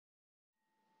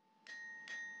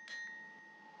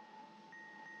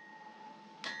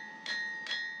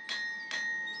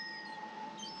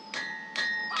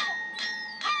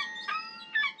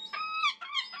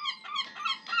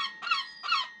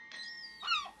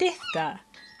Dita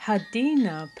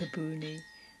Hadina Pabuni,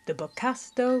 the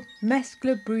Bocasto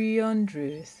MESKLA Brewyon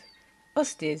Drudh,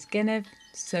 Ostis Genev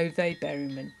Sove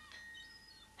Berryman.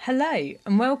 Hello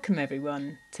and welcome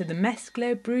everyone to the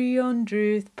MESKLA Brewyon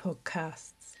Drudh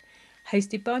podcasts,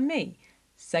 hosted by me,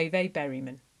 Sove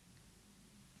Berryman.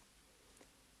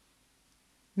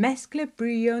 MESKLA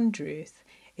Brewyon Drudh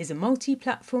is a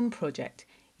multi-platform project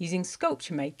using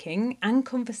sculpture making and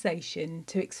conversation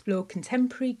to explore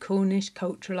contemporary Cornish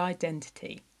cultural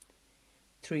identity.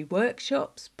 Through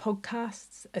workshops,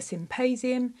 podcasts, a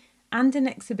symposium and an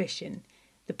exhibition,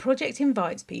 the project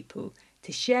invites people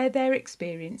to share their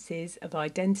experiences of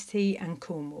identity and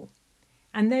Cornwall,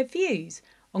 and their views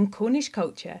on Cornish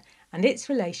culture and its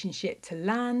relationship to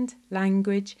land,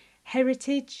 language,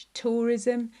 heritage,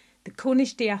 tourism, the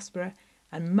Cornish diaspora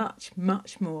and much,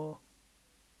 much more.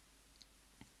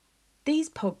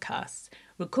 These podcasts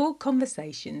record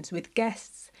conversations with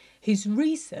guests whose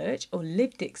research or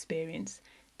lived experience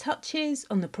touches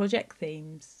on the project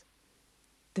themes.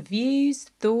 The views,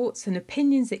 thoughts and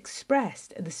opinions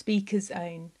expressed are the speaker's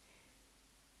own.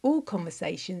 All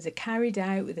conversations are carried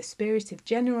out with a spirit of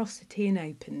generosity and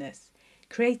openness,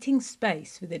 creating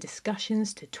space for the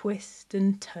discussions to twist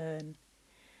and turn.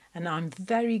 And I'm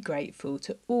very grateful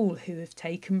to all who have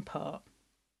taken part.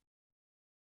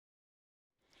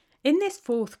 In this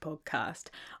fourth podcast,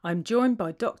 I'm joined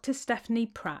by Dr. Stephanie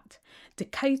Pratt,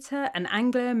 Dakota and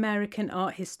Anglo-American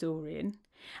art historian,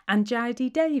 and Jowdy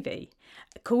Davey,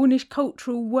 a Cornish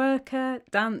cultural worker,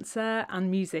 dancer and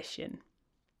musician.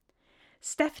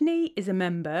 Stephanie is a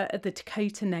member of the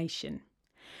Dakota Nation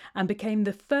and became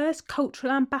the first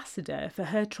cultural ambassador for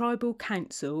her tribal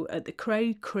council at the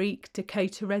Crow Creek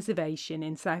Dakota Reservation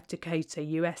in South Dakota,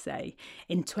 USA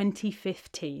in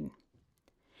 2015.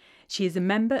 She is a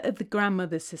member of the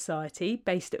Grandmothers Society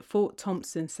based at Fort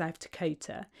Thompson, South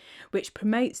Dakota, which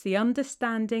promotes the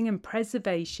understanding and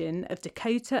preservation of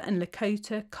Dakota and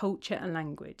Lakota culture and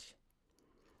language.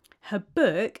 Her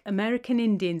book, American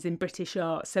Indians in British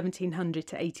Art 1700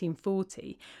 to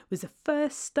 1840, was a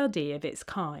first study of its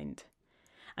kind.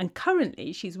 And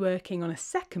currently she's working on a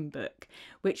second book,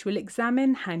 which will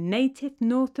examine how Native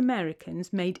North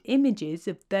Americans made images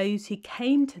of those who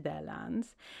came to their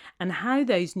lands and how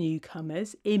those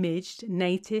newcomers imaged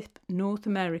Native North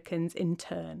Americans in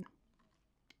turn.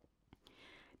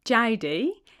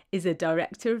 Jowdy is a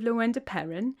director of Lawenda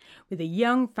Perrin, with a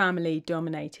young family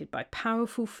dominated by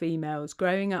powerful females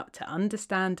growing up to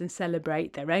understand and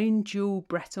celebrate their own dual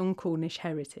Breton Cornish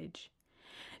heritage.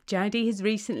 Jowdy has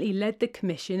recently led the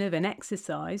commission of an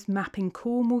exercise mapping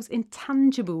Cornwall's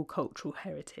intangible cultural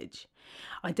heritage,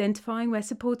 identifying where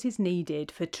support is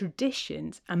needed for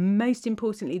traditions and, most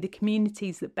importantly, the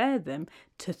communities that bear them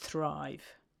to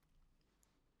thrive.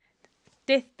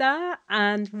 Ditha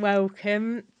and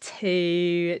welcome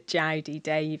to Jowdy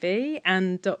Davey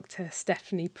and Dr.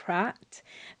 Stephanie Pratt.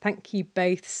 Thank you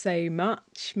both so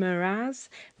much, Miraz,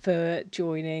 for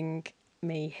joining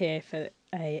me here for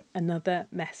another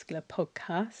MESKLA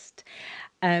podcast.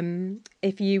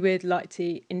 If you would like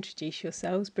to introduce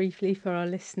yourselves briefly for our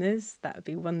listeners, that would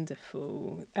be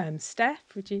wonderful. Steph,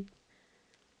 would you?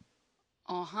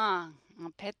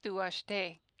 Petu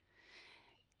ashte.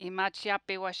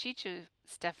 Imachiape washichu,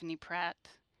 Stephanie Pratt.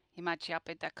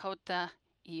 Imachiape Dakota,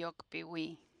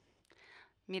 Iokbiwi.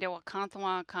 Mira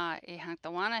wakantwa ka e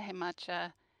hangtawana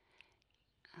hemacha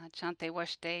chante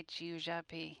washte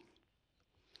chiujapi.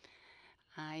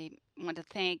 I want to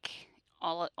thank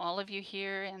all of you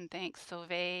here, and thanks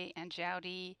Sove and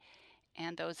Jowdy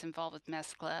and those involved with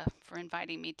MESKLA for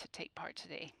inviting me to take part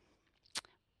today.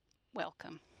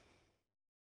 Welcome.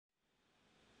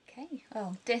 Okay,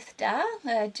 well, Dith da,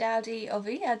 Jowdy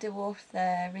Ovi, a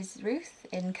Dwarf Ruth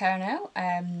in Kernow.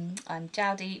 I'm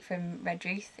Jowdy from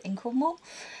Redruth in Cornwall,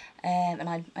 and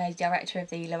I'm a director of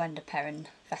the Lawenda Perrin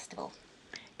Festival.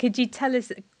 Could you tell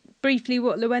us briefly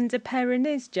what Lawenda Perrin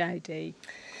is, Jowdy?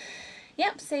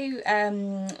 Yep, so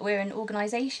we're an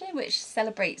organisation which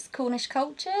celebrates Cornish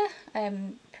culture,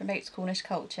 promotes Cornish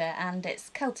culture and its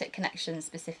Celtic connections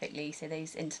specifically, so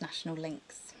those international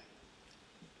links.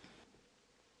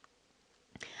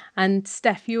 And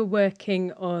Steph, you're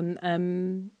working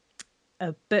on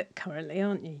a book currently,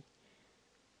 aren't you?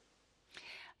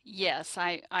 Yes,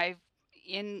 I've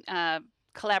in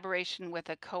collaboration with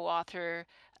a co-author,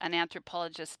 an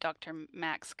anthropologist, Dr.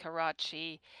 Max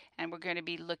Karachi, and we're going to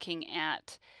be looking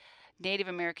at Native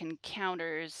American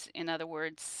counters, in other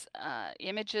words,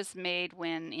 images made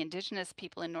when Indigenous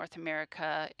people in North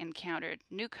America encountered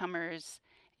newcomers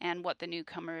and what the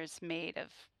newcomers made of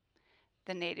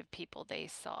the Native people they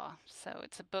saw. So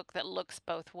it's a book that looks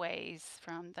both ways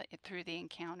through the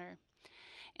encounter.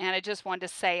 And I just wanted to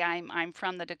say I'm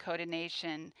from the Dakota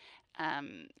Nation,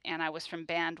 and I was from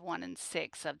Band 1 and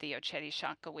 6 of the Oceti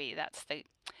Sakowee. That's the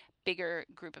bigger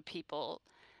group of people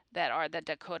that are the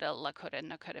Dakota, Lakota,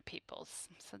 and Nakota peoples.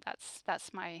 So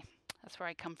that's where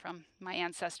I come from. My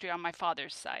ancestry on my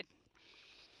father's side.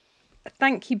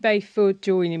 Thank you both for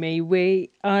joining me.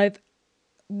 I've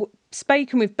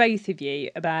spoken with both of you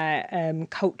about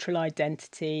cultural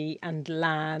identity and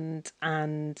land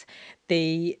and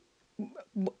the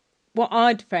what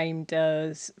I'd framed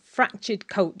as fractured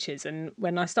cultures. And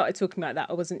when I started talking about that,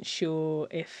 I wasn't sure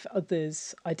if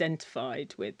others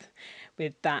identified with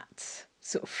that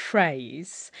sort of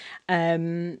phrase.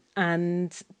 And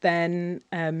then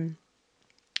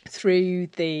through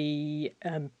the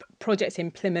project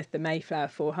in Plymouth, the Mayflower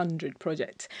 400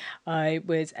 project, I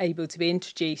was able to be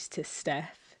introduced to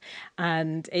Steph.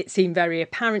 And it seemed very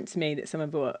apparent to me that some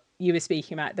of what you were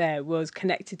speaking about there was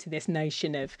connected to this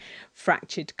notion of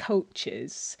fractured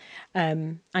cultures,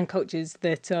 and cultures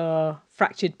that are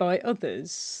fractured by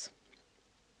others.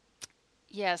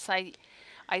 Yes, I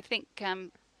think.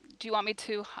 Do you want me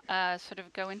to sort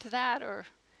of go into that, or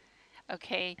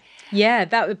okay? Yeah,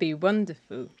 that would be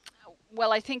wonderful.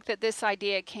 Well, I think that this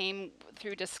idea came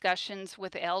through discussions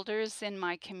with elders in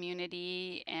my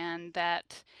community, and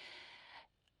that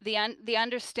the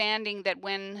understanding that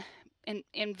when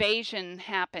invasion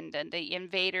happened and the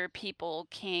invader people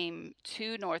came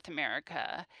to North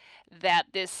America, that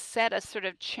this set a sort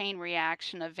of chain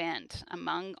reaction event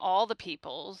among all the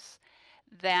peoples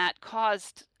that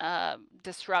caused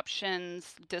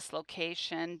disruptions,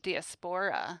 dislocation,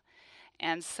 diaspora.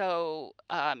 And so,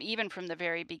 even from the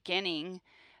very beginning,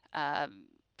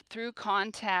 through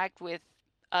contact with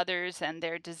others and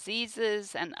their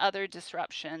diseases and other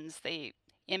disruptions, the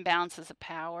imbalances of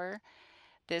power,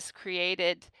 this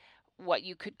created what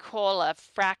you could call a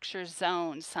fracture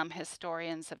zone. Some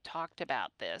historians have talked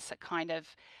about this, a kind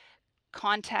of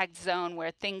contact zone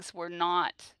where things were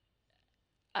not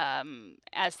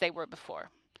as they were before.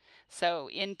 So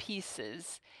in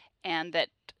pieces, and that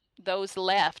those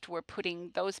left were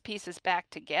putting those pieces back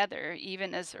together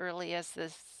even as early as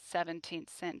the 17th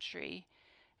century,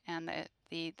 and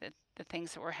the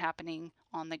things that were happening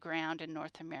on the ground in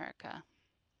North America.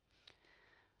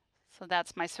 So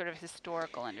that's my sort of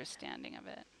historical understanding of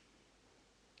it.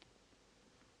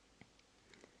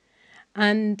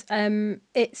 And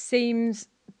it seems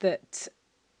that,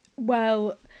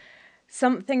 well,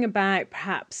 something about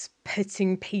perhaps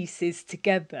putting pieces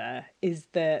together is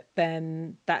that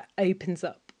then that opens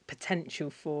up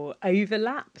potential for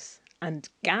overlaps and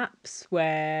gaps,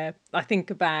 where I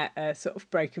think about a sort of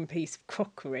broken piece of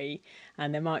crockery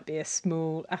and there might be a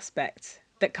small aspect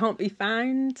that can't be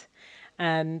found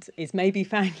and is maybe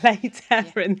found later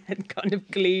and then kind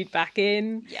of glued back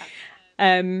in.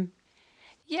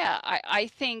 Yeah, I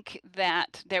think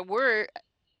that there were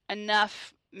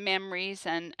enough memories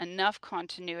and enough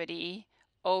continuity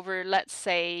over, let's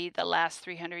say, the last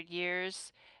 300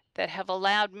 years that have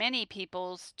allowed many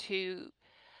peoples to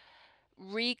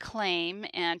reclaim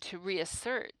and to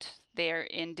reassert their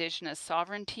indigenous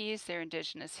sovereignties, their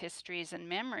indigenous histories and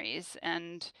memories.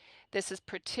 And this is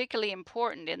particularly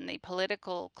important in the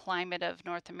political climate of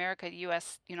North America,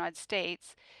 United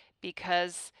States,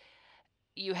 because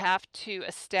you have to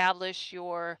establish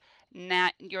your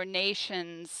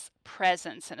nation's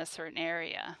presence in a certain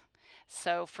area.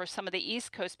 So for some of the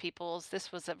East Coast peoples,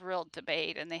 this was a real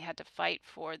debate, and they had to fight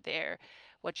for their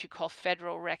what you call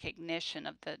federal recognition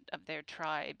of their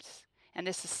tribes. And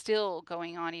this is still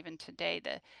going on even today,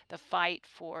 the fight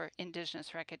for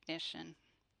indigenous recognition.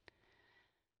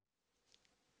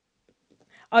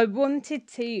 I wanted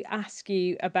to ask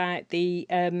you about the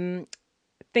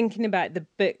thinking about the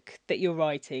book that you're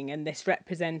writing and this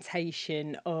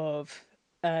representation of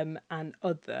an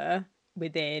other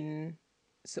within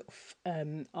sort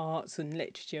of arts and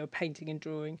literature, painting and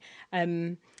drawing,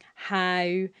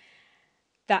 how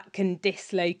that can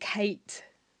dislocate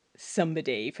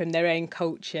somebody from their own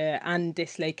culture and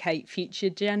dislocate future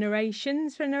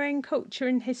generations from their own culture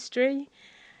and history.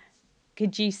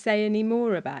 Could you say any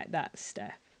more about that,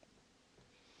 Steph?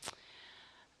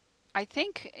 I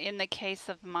think in the case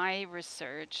of my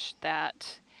research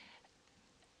that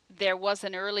there was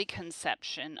an early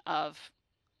conception of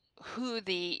who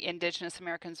the Indigenous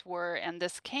Americans were, and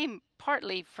this came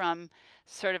partly from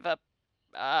sort of a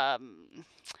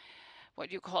what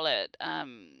do you call it?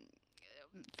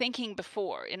 Thinking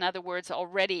before. In other words,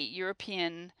 already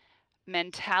European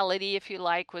mentality, if you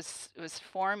like, was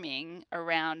forming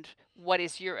around what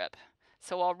is Europe.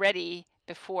 So already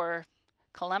before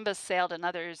Columbus sailed and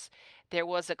others, there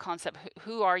was a concept: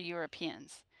 who are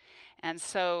Europeans? And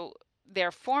so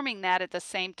they're forming that at the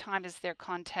same time as they're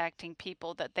contacting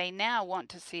people that they now want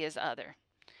to see as other.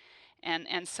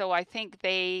 And so I think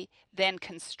they then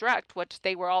construct what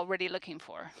they were already looking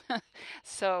for.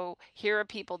 So here are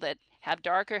people that have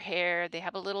darker hair, they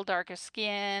have a little darker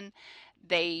skin,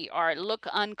 they are look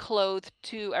unclothed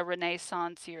to a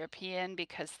Renaissance European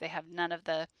because they have none of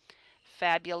the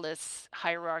fabulous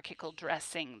hierarchical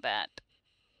dressing that,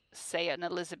 say, an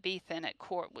Elizabethan at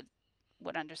court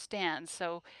would understand.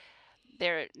 So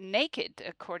they're naked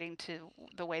according to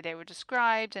the way they were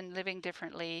described and living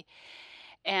differently.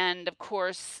 And of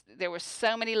course, there were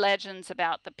so many legends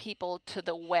about the people to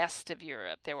the west of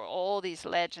Europe. There were all these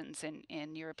legends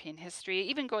in European history,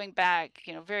 even going back,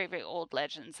 very, very old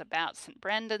legends about St.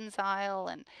 Brendan's Isle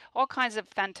and all kinds of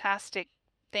fantastic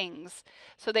things.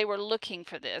 So they were looking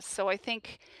for this. So I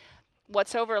think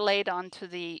what's overlaid onto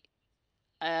the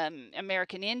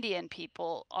American Indian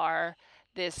people are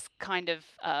this kind of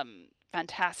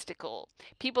fantastical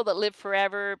people that live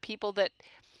forever, people that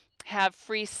have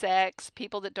free sex,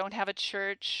 people that don't have a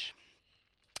church.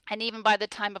 And even by the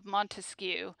time of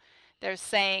Montesquieu, they're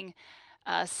saying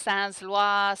sans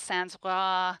loi, sans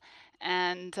roi,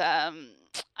 and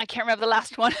I can't remember the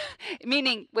last one,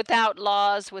 meaning without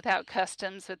laws, without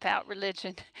customs, without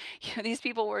religion. These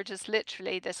people were just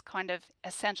literally this kind of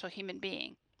essential human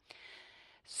being.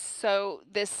 So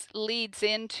this leads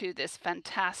into this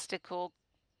fantastical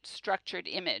structured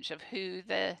image of who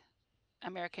the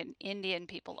American Indian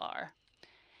people are.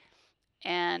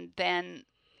 And then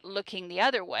looking the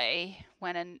other way,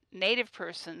 when a native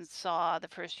person saw the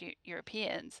first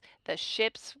Europeans, the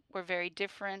ships were very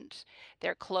different,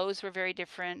 their clothes were very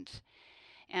different.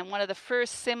 And one of the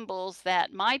first symbols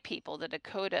that my people, the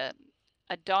Dakota,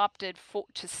 adopted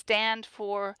to stand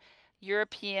for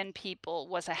European people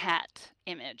was a hat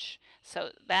image. So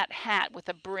that hat with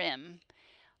a brim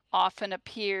often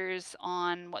appears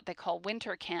on what they call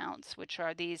winter counts, which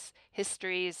are these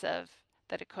histories of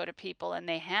the Dakota people, and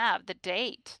they have the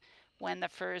date when the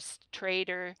first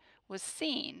trader was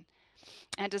seen.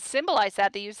 And to symbolize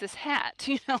that, they use this hat,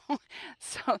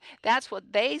 So that's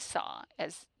what they saw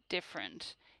as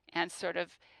different, and sort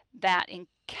of that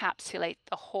encapsulate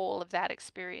the whole of that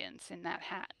experience in that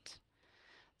hat.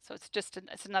 So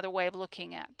it's another way of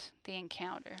looking at the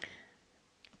encounter.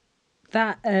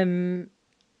 That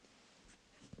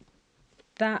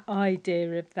that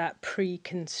idea of that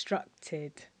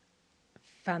pre-constructed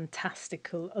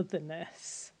fantastical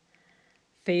otherness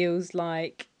feels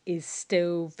like is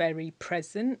still very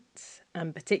present,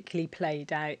 and particularly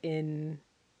played out in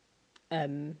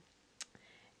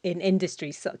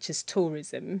industries such as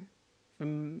tourism.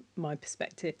 From my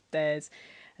perspective, there's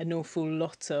an awful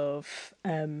lot of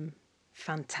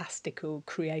fantastical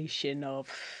creation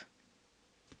of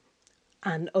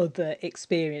an other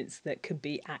experience that could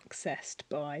be accessed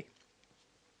by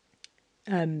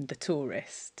the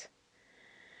tourist.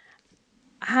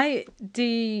 How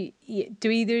do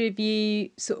either of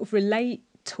you sort of relate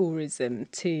tourism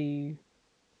to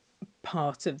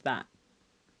part of that?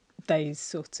 Those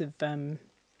sort of I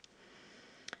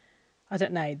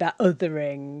don't know, that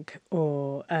othering,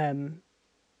 or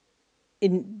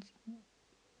in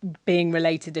being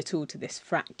related at all to this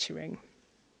fracturing.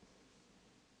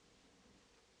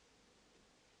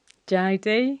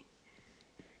 Jodie?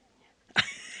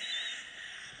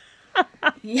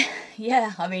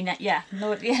 Yeah. I mean, yeah,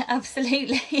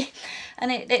 absolutely. And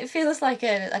it feels like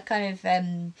a kind of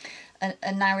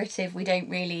a narrative we don't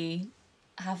really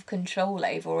have control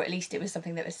over, or at least it was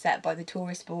something that was set by the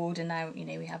tourist board, and now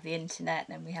we have the internet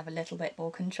and we have a little bit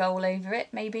more control over it,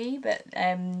 maybe. But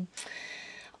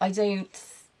I don't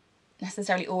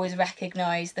necessarily always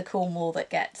recognise the Cornwall that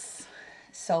gets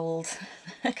sold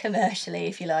commercially,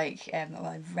 if you like. Well,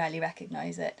 I rarely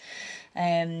recognise it,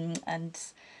 and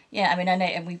yeah, I mean, I know,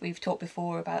 and we've talked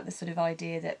before about the sort of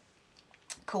idea that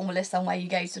Cornwall is somewhere you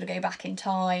go sort of go back in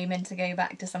time, and to go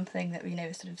back to something that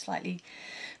a sort of slightly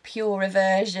purer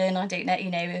version. I don't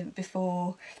know,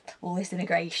 before all this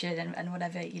immigration and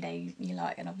whatever you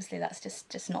like, and obviously that's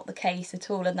just not the case at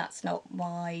all, and that's not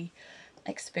my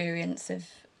experience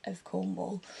of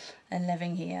Cornwall and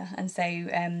living here. And so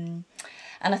and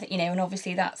I think and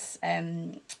obviously that's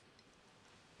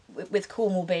with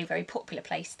Cornwall being a very popular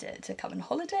place to come on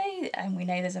holiday, and we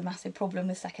know there's a massive problem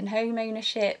with second home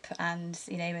ownership, and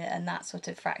and that sort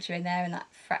of fracturing there, and that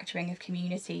fracturing of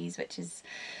communities, which is,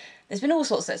 there's been all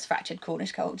sorts of fractured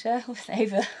Cornish culture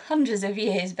over hundreds of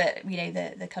years, but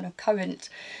the kind of current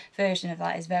version of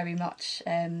that is very much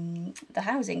the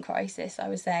housing crisis, I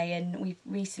would say. And we've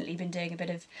recently been doing a bit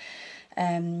of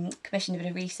commissioned a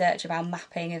bit of research around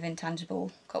mapping of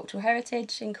intangible cultural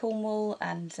heritage in Cornwall,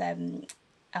 and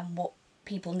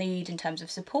people need in terms of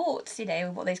support,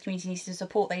 what those communities need to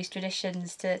support those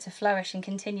traditions to flourish and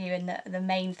continue. And the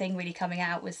main thing really coming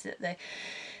out was that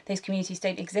those communities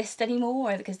don't exist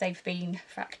anymore because they've been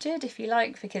fractured, if you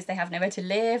like, because they have nowhere to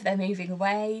live, they're moving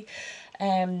away.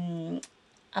 And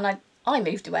I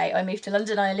moved away. I moved to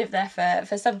London. I lived there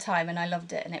for some time, and I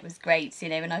loved it, and it was great,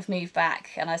 and I've moved back,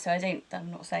 and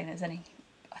I'm not saying there's any.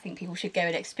 I think people should go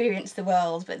and experience the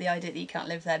world, but the idea that you can't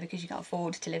live there because you can't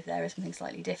afford to live there is something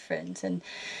slightly different. And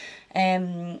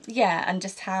and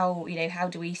just how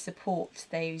do we support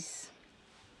those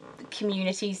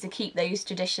communities to keep those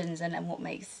traditions, and what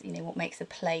makes a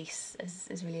place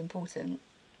is really important.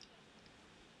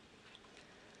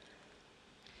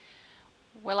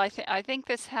 Well, I think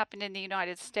this happened in the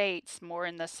United States, more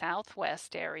in the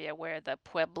Southwest area where the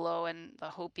Pueblo and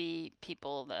the Hopi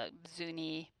people, the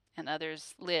Zuni and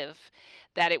others live,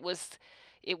 that it was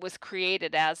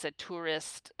created as a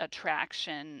tourist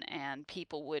attraction, and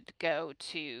people would go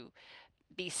to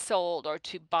be sold or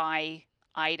to buy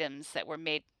items that were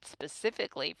made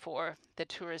specifically for the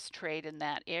tourist trade in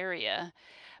that area.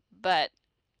 But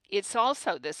it's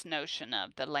also this notion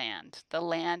of the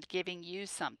land giving you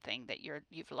something that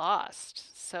you've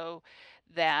lost, so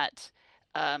that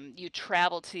you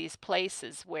travel to these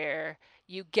places where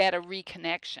you get a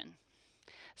reconnection.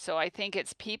 So I think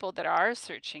it's people that are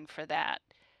searching for that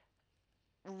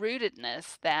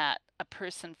rootedness that a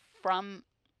person from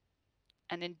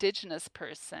an indigenous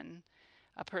person,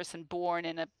 a person born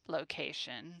in a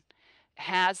location,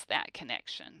 has that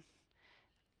connection,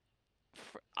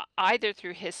 either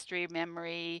through history,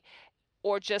 memory,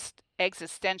 or just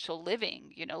existential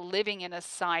living, living in a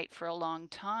site for a long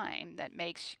time that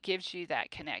gives you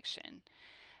that connection.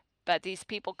 But these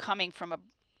people coming from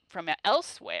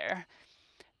elsewhere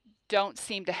don't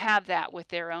seem to have that with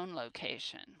their own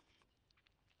location.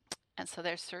 And so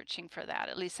they're searching for that.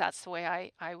 At least that's the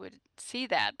way I would see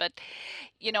that. But,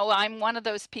 I'm one of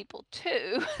those people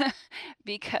too,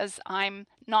 because I'm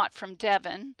not from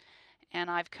Devon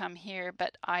and I've come here,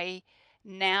 but I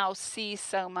now see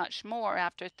so much more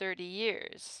after 30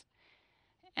 years.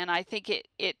 And I think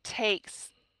it takes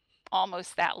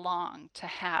almost that long to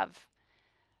have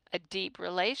a deep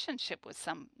relationship with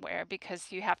somewhere, because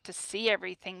you have to see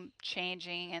everything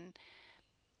changing and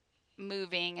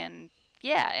moving, and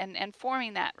and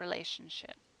forming that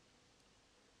relationship.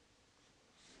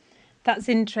 That's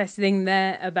interesting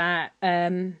there about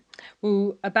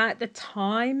about the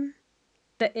time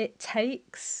that it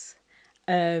takes,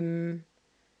 and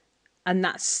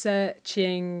that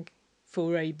searching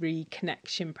for a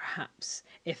reconnection, perhaps,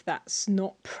 if that's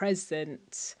not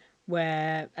present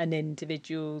where an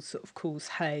individual sort of calls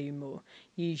home or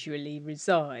usually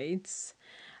resides,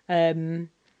 and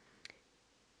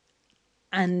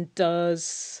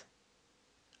does.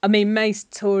 I mean,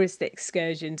 most tourist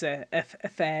excursions are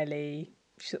fairly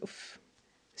sort of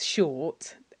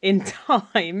short in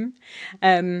time,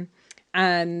 and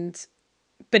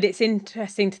but it's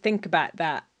interesting to think about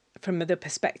that from the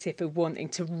perspective of wanting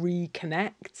to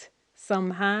reconnect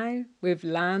somehow with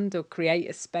land, or create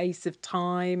a space of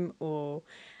time, or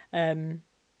and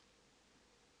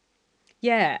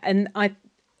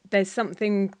there's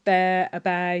something there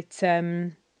about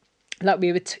like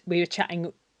we were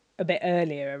chatting a bit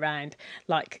earlier around,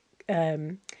 like,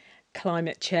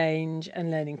 climate change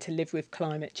and learning to live with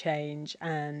climate change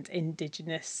and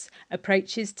indigenous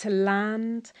approaches to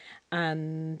land,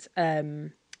 and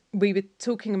we were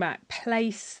talking about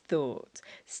place thought.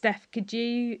 Steph, could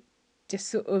you just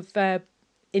sort of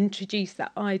introduce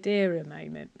that idea a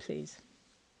moment, please?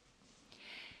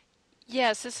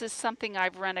 Yes, this is something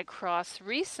I've run across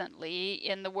recently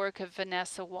in the work of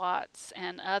Vanessa Watts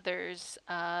and others.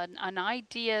 An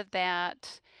idea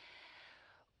that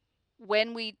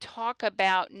when we talk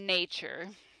about nature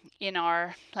in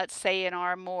our, let's say, in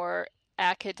our more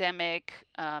academic,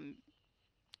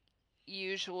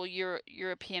 usual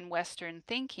European Western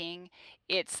thinking,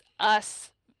 it's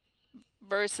us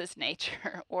versus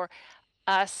nature, or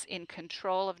us in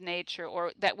control of nature,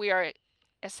 or that we are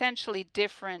essentially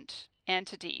different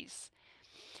entities.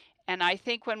 And I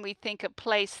think when we think of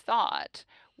place thought,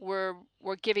 we're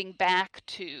giving back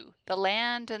to the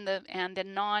land and the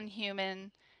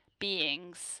non-human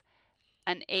beings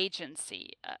an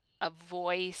agency, a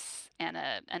voice, and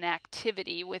an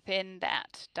activity within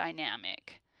that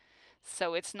dynamic.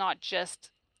 So it's not just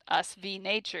us v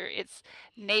nature, it's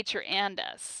nature and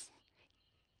us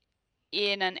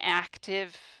in an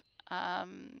active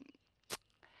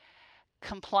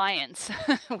compliance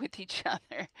with each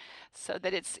other, so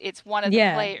that it's one of the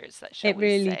Yeah, players, that shall it we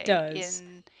really say, does.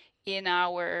 in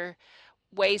our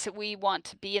ways that we want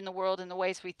to be in the world and the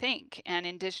ways we think. And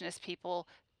Indigenous people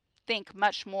think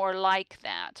much more like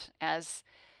that, as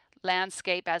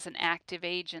landscape as an active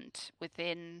agent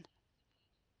within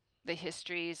the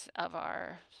histories of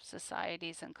our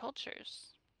societies and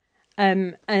cultures.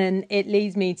 And it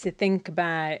leads me to think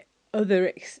about other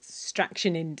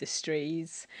extraction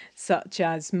industries, such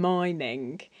as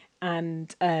mining,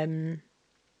 and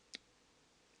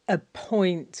a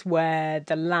point where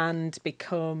the land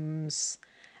becomes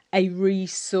a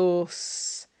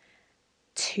resource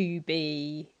to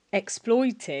be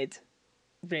exploited,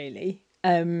 really,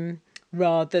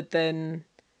 rather than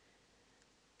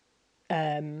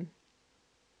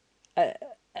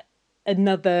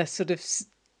another sort of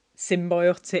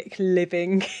symbiotic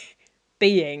living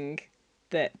being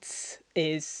that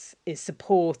is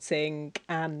supporting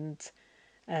and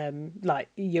like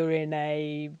you're in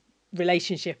a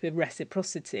relationship of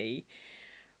reciprocity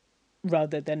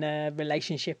rather than a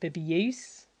relationship of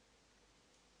use.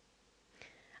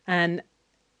 And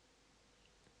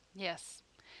Yes.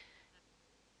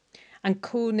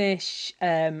 Cornish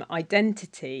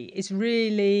identity is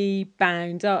really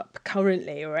bound up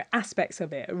currently, or aspects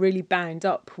of it are really bound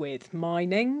up with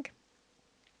mining.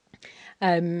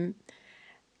 And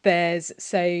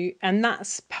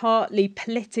that's partly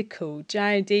political.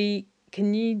 Jodie,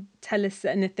 can you tell us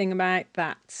anything about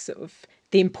that, sort of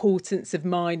the importance of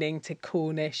mining to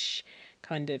Cornish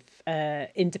kind of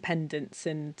independence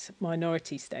and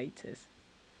minority status?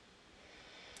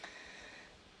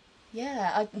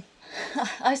 Yeah,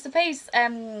 I suppose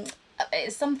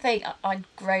it's something I'd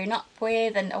grown up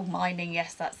with, and mining,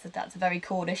 yes, that's a very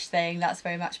Cornish thing. That's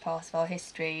very much part of our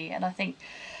history, and I think,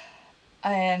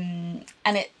 and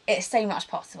it's so much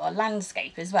part of our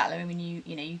landscape as well. I mean,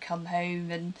 when you come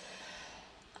home and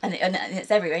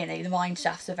it's everywhere. The mine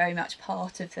shafts are very much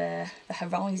part of the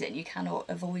horizon. You cannot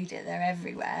avoid it. They're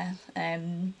everywhere.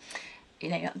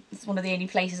 It's one of the only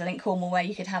places, I think, Cornwall, where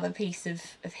you could have a piece of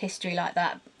history like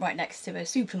that right next to a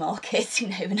supermarket,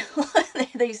 and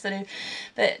those sort of.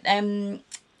 But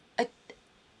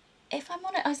if I'm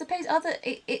honest, I suppose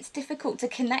it's difficult to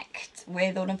connect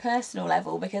with on a personal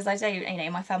level, because I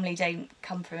don't, my family don't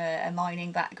come from a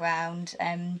mining background.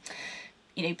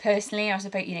 Personally, I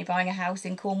suppose, buying a house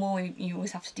in Cornwall, you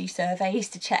always have to do surveys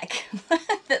to check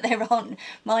that there aren't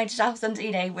mine shafts. And,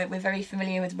 we're very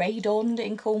familiar with radon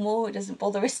in Cornwall. It doesn't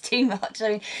bother us too much. I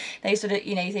mean, those sort of,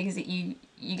 things that you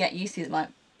get used to that might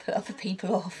put other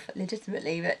people off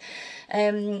legitimately. But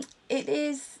it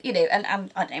is, and I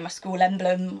don't know, my school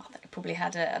emblem, I think it probably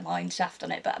had a mine shaft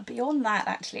on it. But beyond that,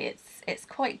 actually, it's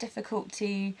quite difficult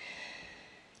to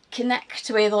connect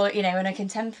with, or on a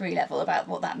contemporary level, about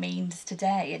what that means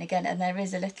today. And there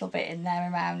is a little bit in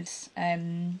there around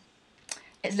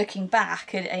it's looking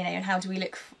back, and how do we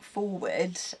look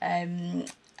forward,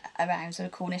 around sort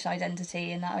of Cornish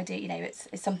identity and that idea. It's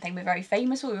something we're very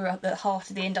famous for. We were at the heart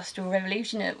of the Industrial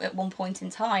Revolution at one point in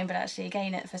time, but actually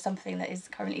again for something that is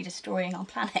currently destroying our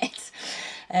planet.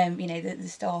 The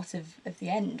start of the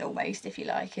end, almost, if you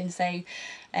like. And so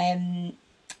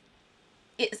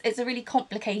it's a really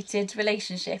complicated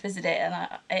relationship, isn't it?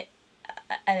 And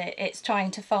it's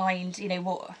trying to find,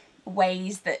 what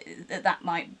ways that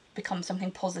might become something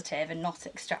positive and not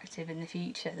extractive in the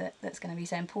future, that's going to be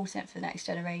so important for the next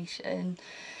generation.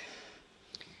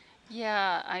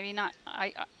 Yeah, I mean,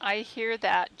 I hear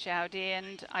that, Jowdy,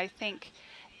 and I think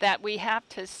that we have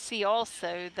to see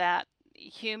also that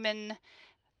human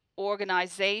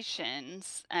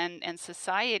organizations and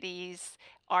societies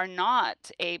are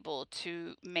not able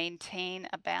to maintain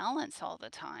a balance all the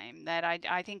time. That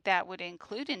I think that would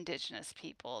include Indigenous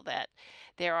people, that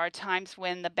there are times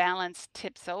when the balance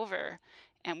tips over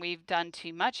and we've done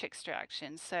too much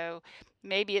extraction. So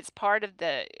maybe it's part of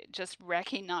the just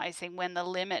recognizing when the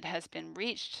limit has been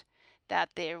reached, that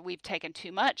we've taken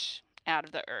too much out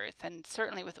of the earth, and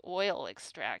certainly with oil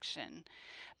extraction.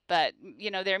 But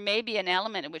there may be an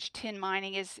element in which tin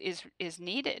mining is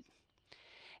needed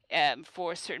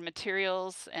for certain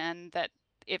materials, and that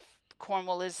if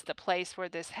Cornwall is the place where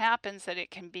this happens, that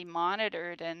it can be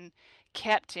monitored and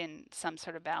kept in some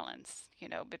sort of balance,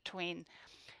 between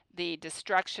the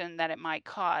destruction that it might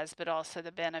cause, but also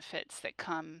the benefits that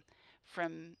come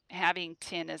from having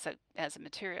tin as a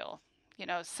material.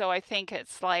 So I think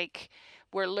it's like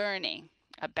we're learning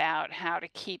about how to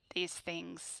keep these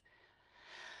things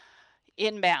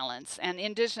in balance, and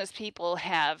Indigenous people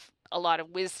have a lot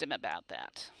of wisdom about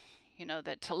that.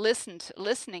 That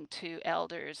listening to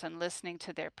elders and listening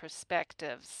to their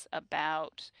perspectives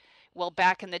about, well,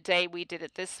 back in the day we did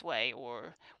it this way,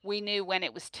 or we knew when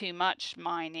it was too much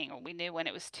mining, or we knew when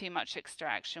it was too much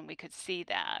extraction. We could see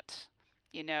that.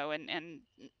 and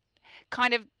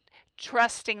kind of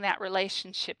trusting that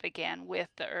relationship again with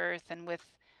the earth and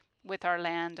with our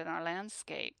land and our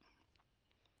landscape.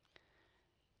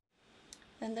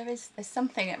 And there's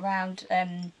something around.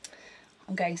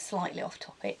 I'm going slightly off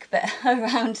topic, but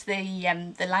around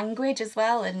the language as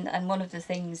well, and one of the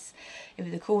things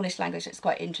with the Cornish language that's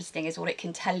quite interesting is what it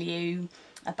can tell you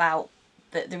about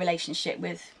the relationship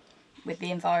with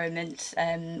the environment,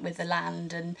 with the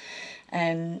land,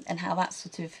 and how that's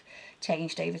sort of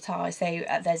changed over time. So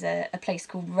there's a place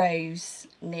called Rose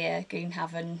near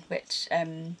Goonhaven, which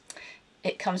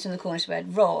it comes from the Cornish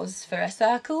word ros for a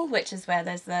circle, which is where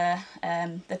there's the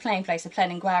playing place of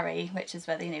Plen and Gwarry, which is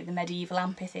where the medieval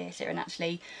amphitheatre. And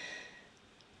actually,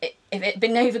 if it had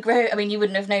been overgrown, I mean, you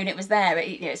wouldn't have known it was there. But,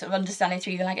 sort of understanding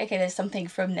through the okay, there's something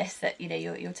from this that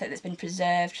you're that's been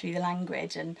preserved through the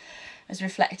language. And I was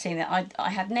reflecting that I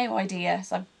had no idea.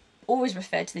 So I always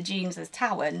referred to the dunes as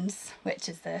towns, which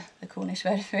is the Cornish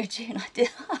word for a dune.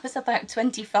 I was about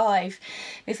 25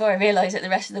 before I realised that the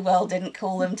rest of the world didn't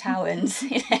call them towns.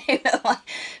 My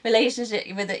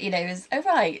relationship with it, was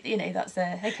right. That's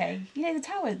okay.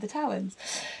 The towns.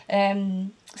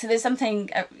 So there's something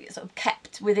sort of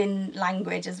kept within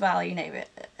language as well.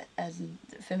 As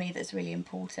for me, that's really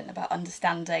important about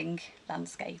understanding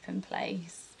landscape and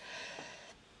place.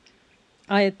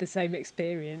 I had the same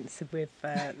experience with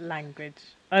language.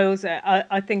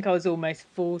 I think I was almost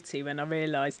 40 when I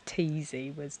realised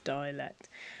Teesy was dialect.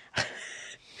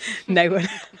 No one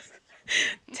else.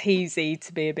 Teesy,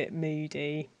 to be a bit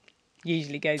moody,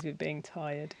 usually goes with being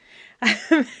tired.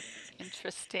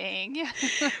 Interesting.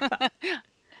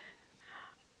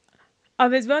 I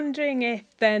was wondering if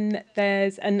then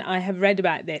there's, and I have read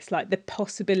about this, like the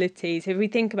possibilities, if we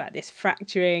think about this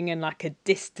fracturing and like a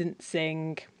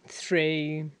distancing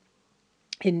through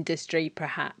industry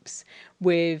perhaps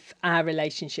with our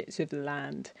relationships with the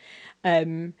land,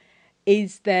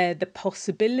 is there the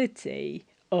possibility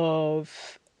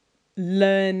of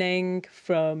learning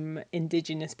from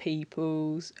Indigenous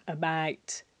peoples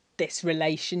about this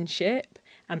relationship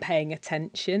and paying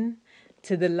attention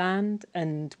to the land,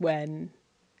 and when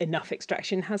enough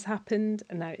extraction has happened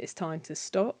and now it's time to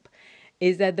stop,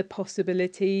 is there the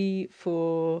possibility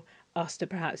for us to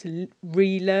perhaps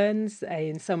relearn, say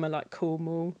in somewhere like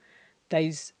Cornwall,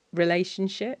 those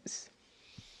relationships?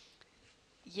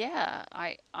 Yeah,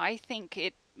 I think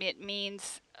it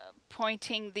means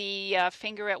pointing the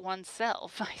finger at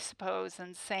oneself, I suppose,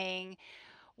 and saying,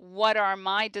 what are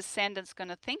my descendants going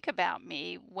to think about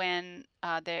me when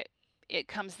it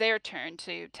comes their turn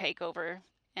to take over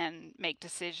and make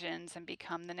decisions and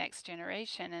become the next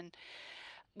generation? And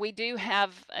we do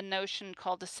have a notion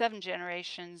called the seven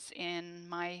generations in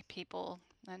my people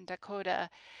in Dakota.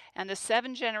 And the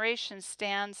seven generations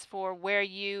stands for where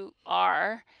you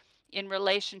are in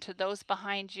relation to those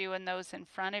behind you and those in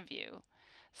front of you.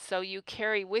 So you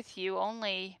carry with you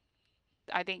only,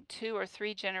 I think, 2 or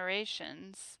 3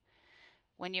 generations.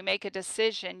 When you make a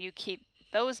decision, you keep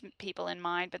those people in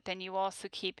mind, but then you also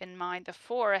keep in mind the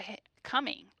four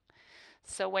coming.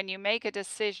 So when you make a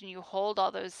decision, you hold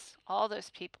all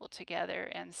those people together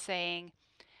and saying,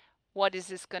 what is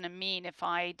this going to mean if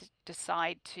I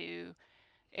decide to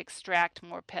extract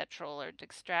more petrol or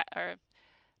extract or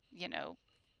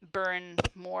burn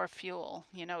more fuel?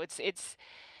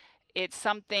 It's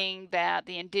something that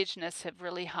the Indigenous have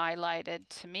really highlighted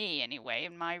to me anyway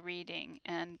in my reading.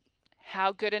 And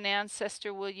how good an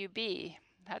ancestor will you be?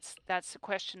 That's a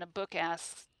question a book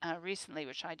asks recently,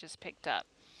 which I just picked up.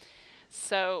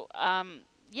 So,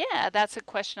 yeah, that's a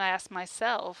question I ask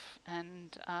myself,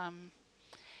 and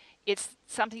it's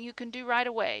something you can do right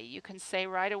away. You can say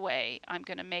right away, I'm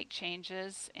going to make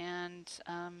changes, and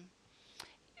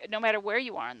no matter where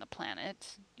you are on the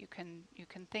planet, you can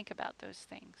think about those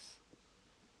things.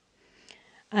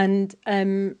 And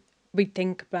we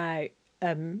think about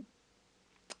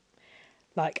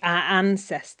like our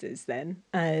ancestors then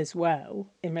as well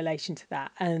in relation to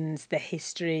that, and the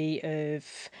history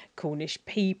of Cornish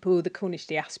people, the Cornish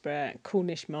diaspora,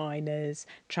 Cornish miners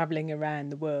travelling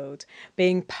around the world,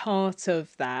 being part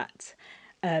of that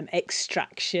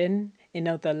extraction in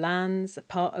other lands, a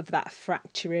part of that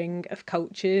fracturing of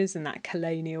cultures and that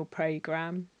colonial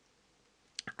programme.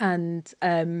 And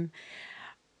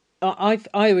I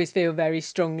always feel very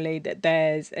strongly that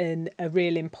there's a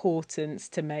real importance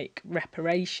to make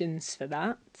reparations for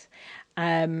that,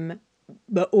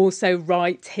 but also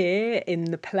right here in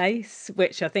the place,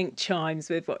 which I think chimes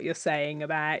with what you're saying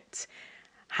about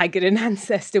how good an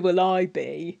ancestor will I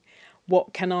be?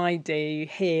 What can I do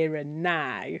here and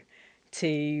now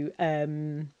to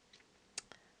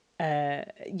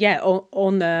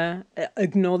honour,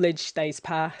 acknowledge those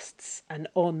pasts and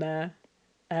honour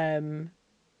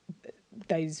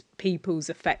those peoples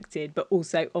affected, but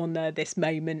also honour this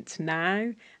moment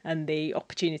now and the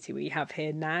opportunity we have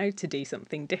here now to do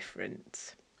something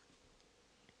different.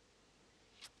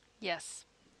 Yes,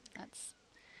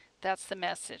 that's the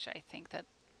message, I think, that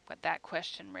what that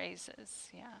question raises.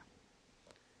 Yeah.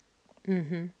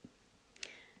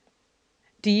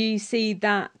 Do you see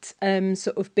that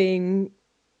sort of being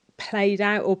played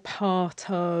out or part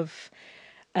of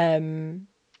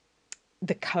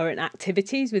the current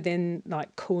activities within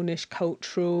like Cornish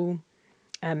cultural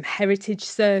heritage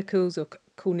circles or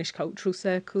Cornish cultural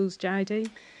circles, Jodie?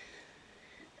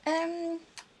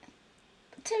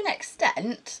 To an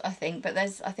extent, I think, but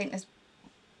there's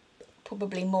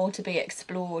probably more to be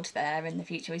explored there in the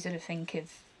future. We sort of think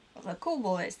of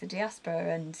Cornwall, it's the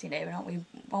diaspora, and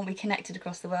aren't we connected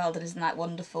across the world, and isn't that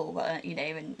wonderful? But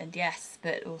and yes,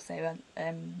 but also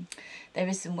there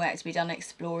is some work to be done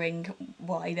exploring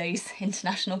why those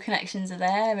international connections are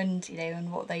there, and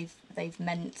and what they've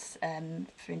meant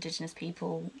for Indigenous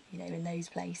people, in those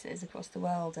places across the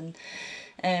world, and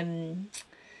I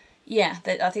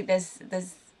think there's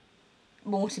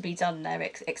more to be done there,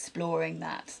 exploring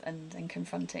that and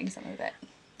confronting some of it,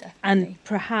 definitely. And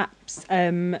perhaps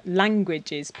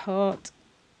language is part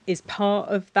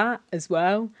of that as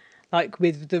well, like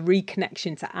with the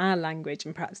reconnection to our language,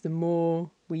 and perhaps the more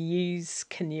we use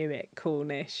Canuic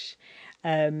Cornish,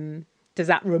 does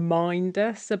that remind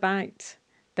us about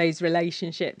those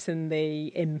relationships and the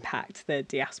impact the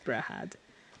diaspora had?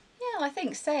 Yeah, I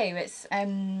think so. It's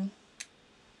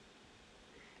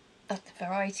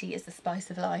variety is the spice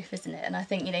of life, isn't it? And I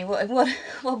think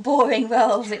what boring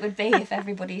world it would be if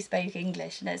everybody spoke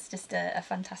English, and it's just a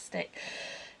fantastic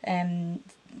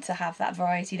to have that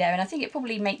variety there. And I think it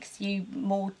probably makes you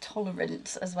more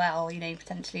tolerant as well,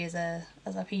 potentially as a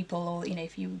people, or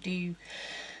if you do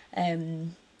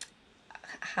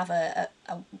have a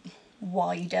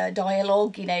wider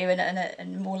dialogue,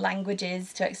 and more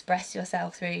languages to express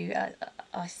yourself through.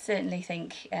 I certainly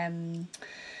think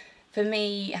for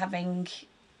me, I've been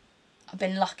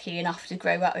lucky enough to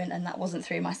grow up and that wasn't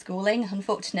through my schooling,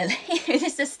 unfortunately. The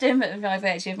system, by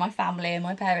virtue of my family and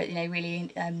my parents, really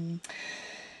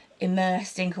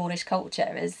immersed in Cornish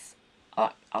culture,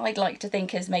 I'd like to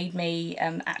think has made me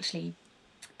actually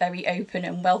very open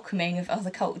and welcoming of other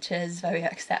cultures, very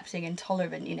accepting and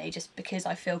tolerant, just because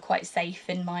I feel quite safe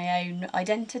in my own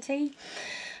identity.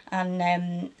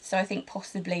 And so I think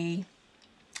possibly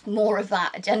more of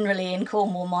that generally in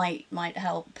Cornwall might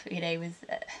help,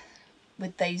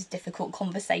 with those difficult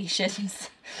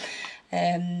conversations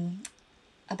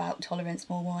about tolerance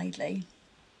more widely.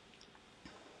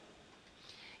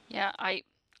 Yeah, I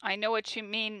know what you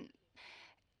mean.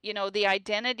 The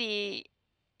identity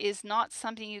is not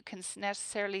something you can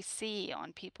necessarily see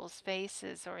on people's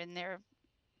faces or in their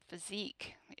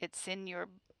physique. It's in your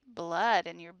blood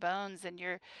and your bones and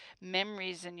your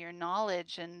memories and your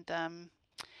knowledge. And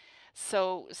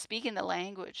so speaking the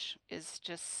language is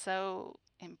just so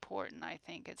important, I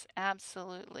think. It's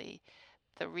absolutely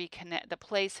the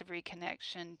place of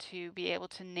reconnection, to be able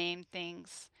to name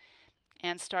things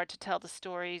and start to tell the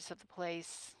stories of the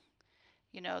place.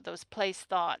 Those place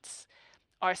thoughts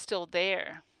are still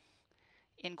there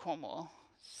in Cornwall.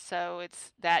 So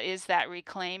that is that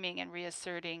reclaiming and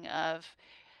reasserting of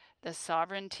the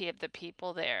sovereignty of the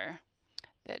people there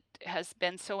that has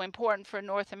been so important for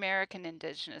North American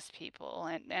Indigenous people,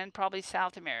 and probably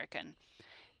South American.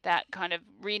 That kind of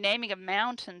renaming of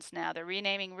mountains now, they're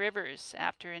renaming rivers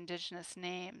after Indigenous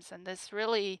names. And this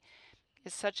really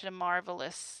is such a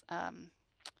marvelous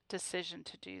decision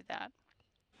to do that.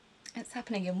 It's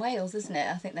happening in Wales, isn't it?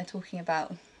 I think they're talking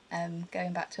about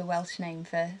going back to a Welsh name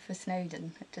for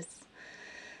Snowdon. It just,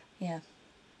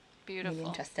 beautiful, really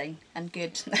interesting and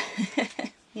good.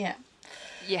 Yeah.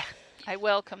 Yeah, I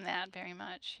welcome that very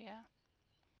much. Yeah.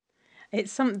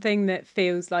 It's something that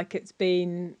feels like it's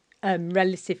been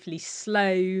relatively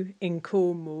slow in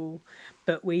Cornwall,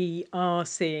 but we are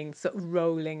seeing sort of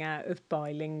rolling out of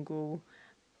bilingual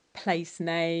place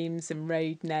names and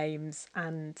road names,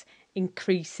 and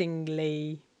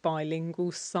increasingly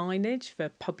bilingual signage for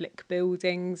public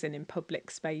buildings and in public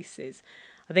spaces.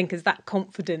 I think as that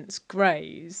confidence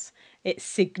grows, it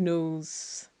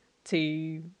signals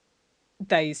to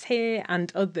those here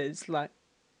and others like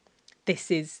this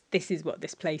is what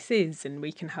this place is, and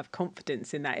we can have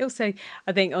confidence in that. It also,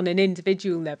 I think, on an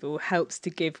individual level, helps to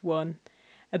give one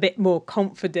a bit more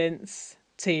confidence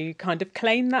to kind of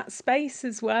claim that space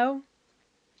as well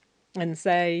and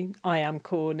say, I am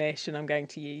Cornish and I'm going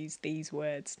to use these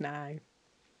words now.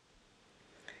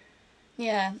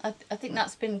 Yeah, I think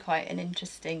that's been quite an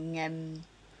interesting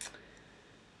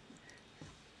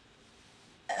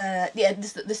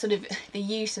the sort of the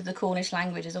use of the Cornish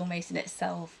language has almost in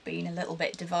itself been a little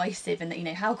bit divisive, and that, you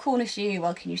know, how Cornish are you?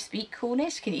 Well, can you speak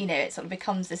Cornish? Can you know? It sort of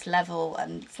becomes this level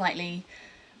and slightly,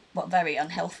 well, very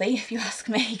unhealthy, if you ask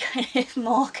me, kind of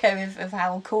marker of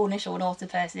how Cornish or North a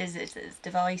person is. It's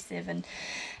divisive, and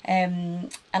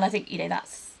I think, you know,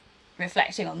 that's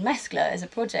reflecting on MESKLA as a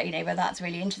project, you know, where that's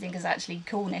really interesting, because actually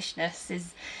Cornishness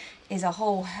is a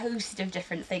whole host of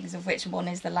different things, of which one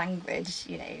is the language,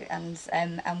 you know,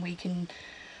 and we can.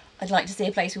 I'd like to see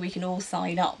a place where we can all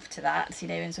sign up to that, you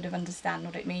know, and sort of understand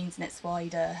what it means in its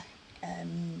wider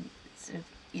sort of,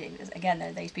 you know, again,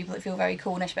 there are those people that feel very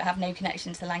Cornish but have no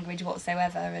connection to the language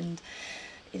whatsoever, and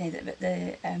you know,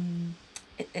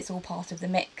 it's all part of the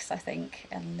mix, I think,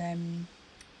 and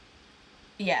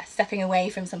yeah, stepping away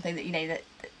from something that, you know, that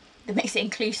makes it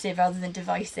inclusive rather than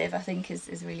divisive, I think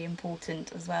is really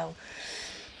important as well.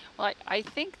 Well, I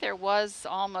think there was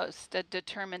almost a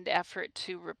determined effort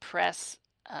to repress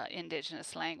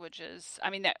indigenous languages.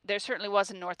 I mean, there certainly was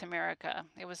in North America.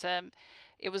 It was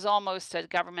almost a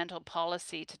governmental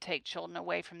policy to take children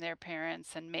away from their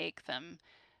parents and make them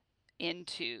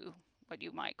into what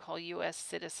you might call U.S.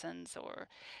 citizens, or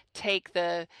take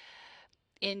the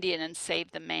Indian and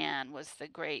save the man was the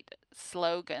great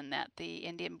slogan that the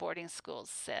Indian boarding schools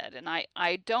said. And I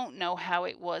don't know how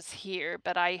it was here,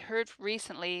 but I heard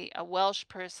recently a Welsh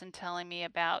person telling me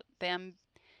about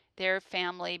their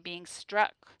family being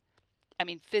struck. I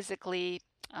mean, physically,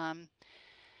 um,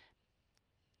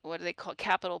 what do they call it?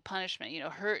 Capital punishment,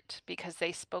 hurt because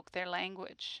they spoke their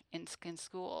language in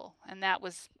school. And that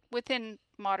was within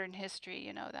modern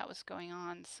history, that was going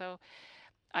on. So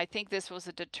I think this was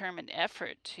a determined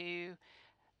effort to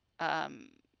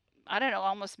um, I don't know,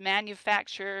 almost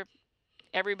manufacture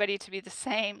everybody to be the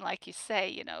same, like you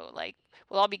say, like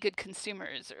we'll all be good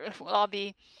consumers or we'll all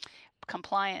be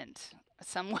compliant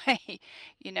some way,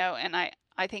 and I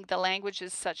think the language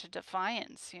is such a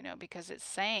defiance, because it's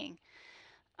saying,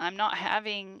 I'm not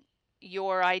having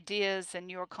your ideas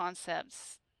and your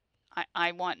concepts.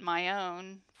 I want my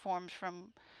own formed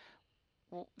from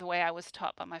the way I was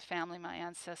taught by my family, my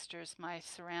ancestors, my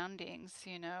surroundings,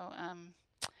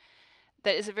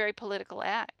 that is a very political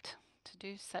act to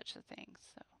do such a thing.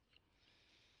 So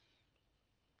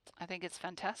I think it's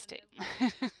fantastic.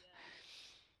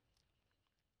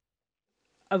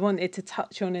 I wanted to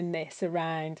touch on in this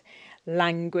around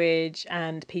language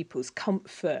and people's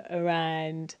comfort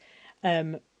around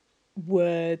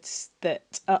words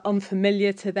that are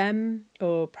unfamiliar to them,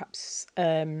 or perhaps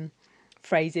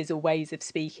phrases or ways of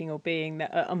speaking or being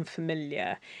that are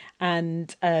unfamiliar.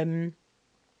 And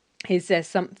is there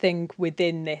something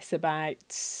within this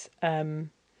about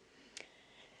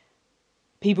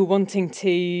people wanting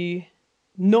to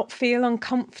not feel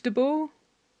uncomfortable?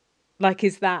 Like,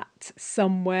 is that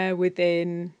somewhere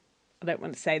within, I don't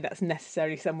want to say that's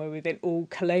necessarily somewhere within all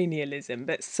colonialism,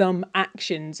 but some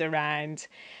actions around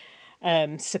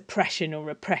suppression or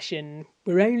repression?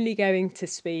 We're only going to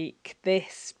speak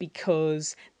this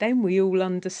because then we all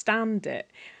understand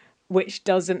it, which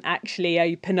doesn't actually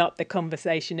open up the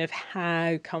conversation of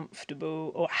how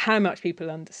comfortable or how much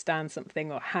people understand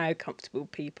something or how comfortable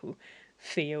people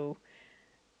feel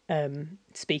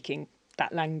speaking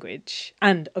that language,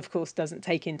 and of course doesn't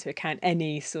take into account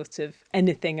any sort of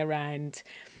anything around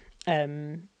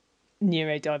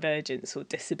neurodivergence or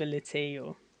disability.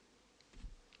 Or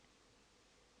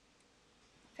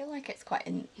I feel like it's quite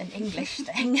an English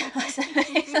thing,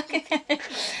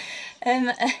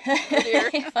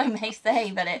 if I may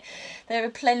say, but there are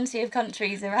plenty of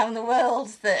countries around the world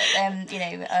that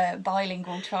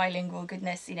bilingual, trilingual,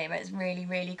 goodness, where it's really,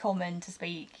 really common to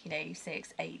speak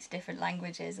 6, 8 different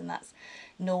languages, and that's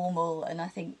normal. And I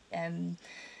think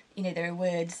there are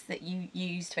words that you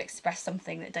use to express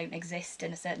something that don't exist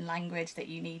in a certain language, that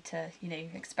you need to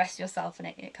express yourself, and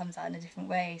it comes out in a different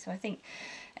way. So I think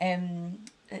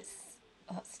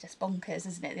that's just bonkers,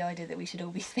 isn't it? The idea that we should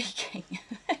all be speaking,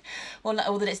 or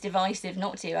that it's divisive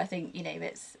not to. I think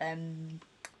it's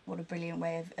what a brilliant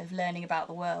way of learning about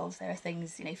the world. There are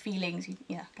things, feelings,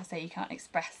 like I say, you can't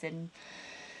express in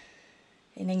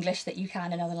English that you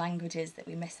can in other languages, that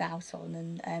we miss out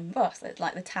on. And well, so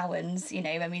like the Towns,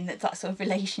 I mean, that sort of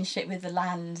relationship with the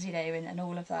land, and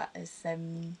all of that is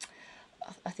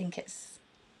I think it's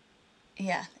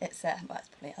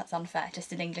that's unfair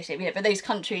just in English, but those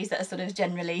countries that are sort of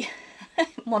generally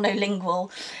monolingual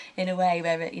in a way,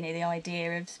 where the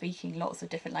idea of speaking lots of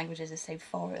different languages is so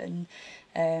foreign,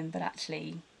 but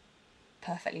actually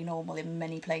perfectly normal in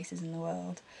many places in the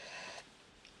world.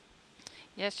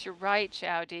 Yes, you're right,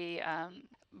 Jowdy.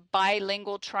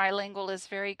 Bilingual, trilingual is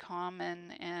very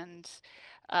common, and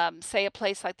say a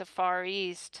place like the Far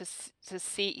East to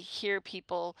hear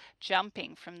people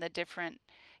jumping from the different,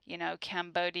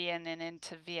 Cambodian and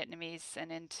into Vietnamese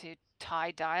and into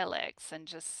Thai dialects, and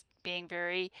just being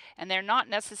very, and they're not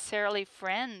necessarily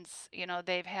friends.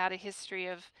 They've had a history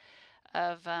of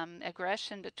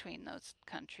aggression between those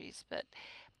countries, but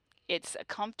it's a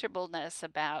comfortableness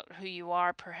about who you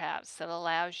are, perhaps, that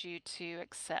allows you to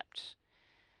accept.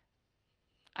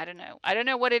 I don't know. I don't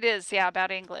know what it is, yeah, about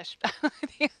English. I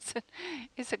think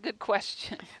it's a good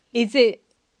question. Is it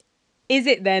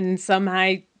then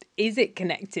somehow, is it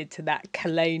connected to that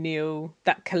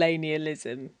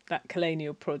colonialism, that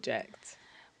colonial project?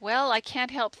 Well, I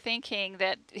can't help thinking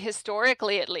that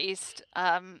historically, at least,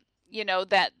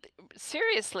 that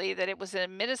seriously, that it was an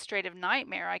administrative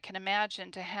nightmare. I can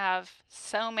imagine to have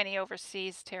so many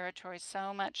overseas territories,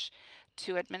 so much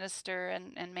to administer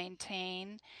and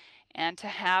maintain, and to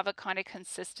have a kind of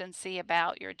consistency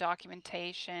about your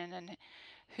documentation and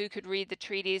who could read the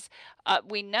treaties.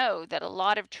 We know that a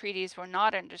lot of treaties were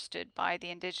not understood by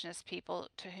the indigenous people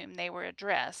to whom they were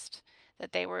addressed,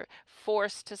 that they were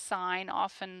forced to sign.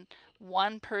 Often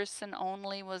one person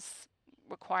only was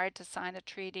required to sign a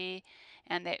treaty,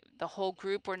 and the whole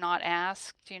group were not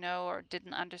asked, or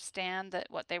didn't understand that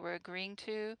what they were agreeing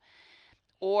to,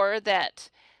 or that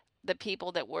the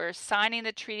people that were signing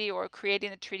the treaty or creating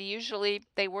the treaty, usually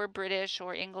they were British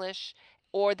or English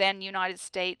or then United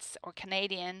States or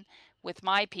Canadian with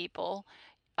my people,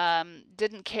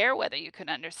 didn't care whether you could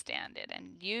understand it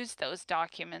and used those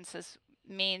documents as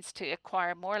means to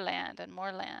acquire more land and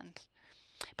more land.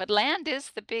 But land is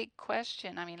the big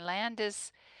question. I mean,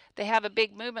 they have a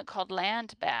big movement called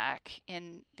Land Back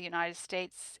in the United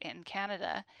States and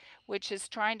Canada, which is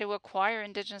trying to acquire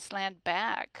Indigenous land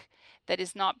back that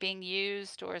is not being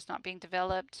used or is not being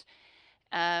developed.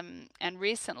 And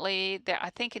recently, I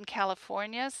think in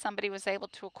California, somebody was able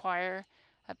to acquire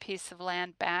a piece of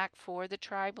land back for the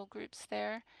tribal groups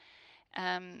there.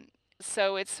 Um,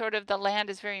 so it's sort of, the land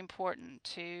is very important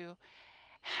to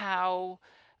how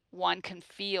one can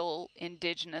feel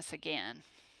indigenous again,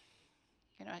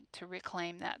 to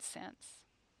reclaim that sense.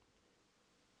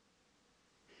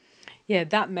 Yeah,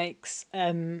 that makes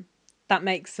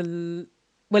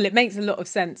well, it makes a lot of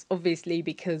sense, obviously,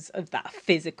 because of that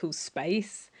physical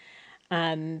space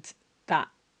and that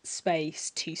space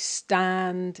to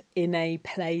stand in a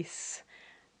place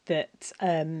that,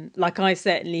 like, I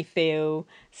certainly feel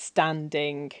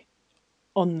standing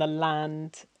on the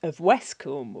land of West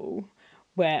Cornwall,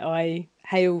 where I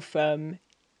hail from,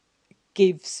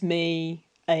 gives me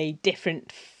a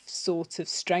different sort of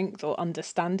strength or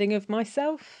understanding of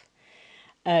myself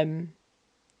than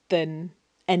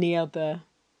any other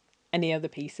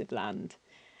piece of land.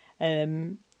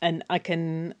 And I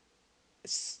can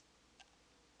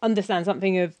understand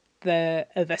something of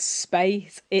a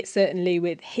space. It certainly,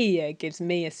 with here, gives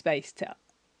me a space to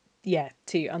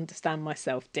understand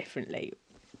myself differently,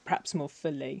 perhaps more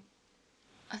fully.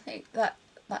 I think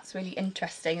that's really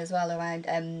interesting as well, around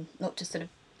not just sort of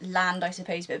land, I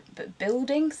suppose, but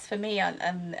buildings. For me,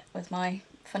 with my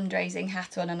fundraising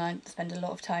hat on, and I spend a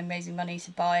lot of time raising money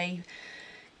to buy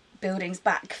buildings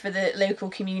back for the local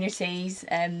communities,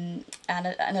 and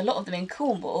a lot of them in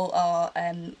Cornwall are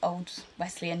old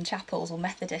Wesleyan chapels or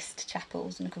Methodist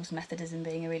chapels, and of course Methodism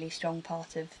being a really strong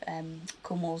part of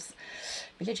Cornwall's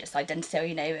religious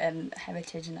identity,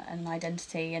 heritage and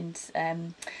identity,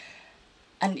 and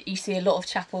you see a lot of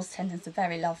chapels tend to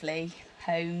very lovely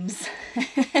homes,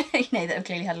 that have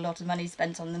clearly had a lot of money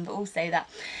spent on them, but also that,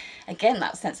 again,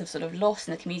 that sense of sort of loss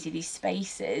in the community, these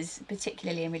spaces,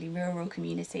 particularly in really rural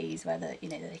communities where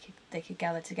they could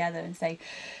gather together. And so,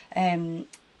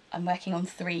 I'm working on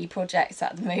 3 projects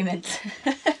at the moment,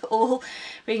 all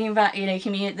bringing back,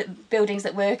 the buildings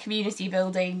that were community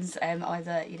buildings,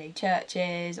 either,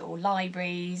 churches or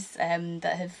libraries,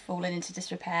 that have fallen into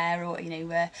disrepair or,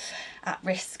 were at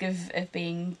risk of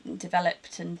being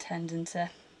developed and turned into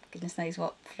goodness knows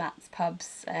what, flats,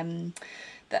 pubs,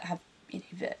 that have,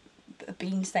 that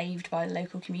been saved by the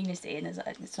local community. And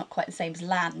it's not quite the same as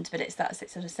land, but it's that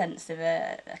sort of sense of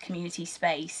a community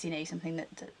space, something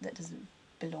that doesn't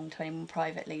belong to anyone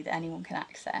privately, that anyone can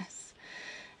access,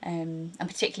 and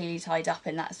particularly tied up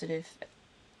in that sort of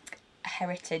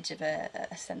heritage of a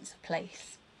sense of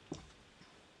place.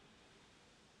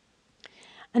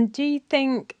 And do you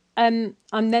think, I'm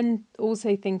then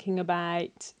also thinking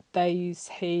about those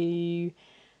who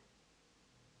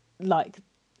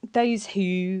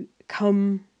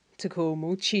come to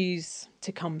Cornwall, choose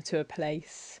to come to a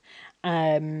place,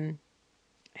 who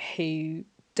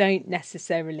don't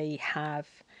necessarily have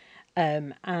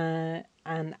an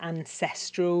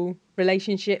ancestral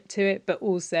relationship to it, but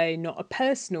also not a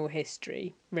personal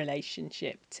history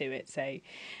relationship to it. So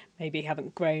maybe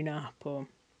haven't grown up,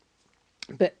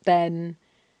 but then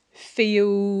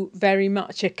feel very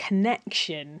much a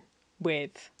connection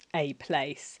with a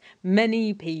place.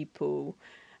 Many people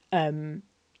make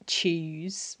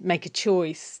a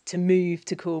choice to move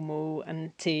to Cornwall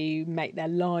and to make their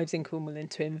lives in Cornwall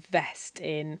and to invest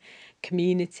in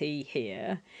community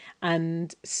here,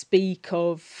 and speak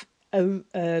of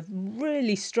a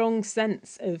really strong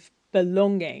sense of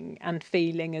belonging and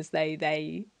feeling as though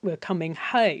they were coming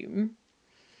home.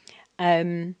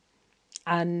 And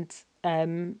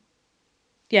I'm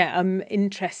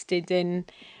interested in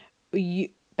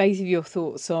both of your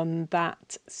thoughts on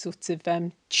that sort of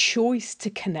choice to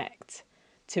connect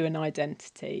to an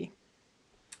identity.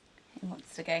 Who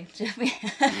wants to go?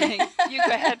 You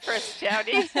go ahead first,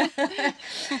 Jowdy.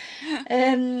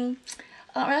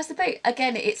 I suppose,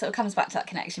 again, it sort of comes back to that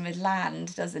connection with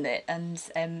land, doesn't it?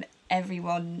 And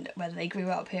everyone, whether they grew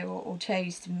up here or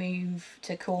chose to move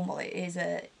to Cornwall, it is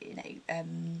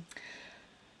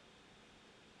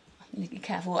be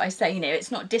careful what I say,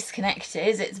 it's not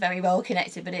disconnected, it's very well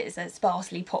connected, but it's a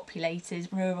sparsely populated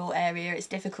rural area. It's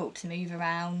difficult to move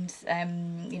around.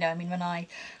 When I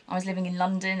was living in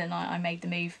London and I made the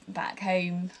move back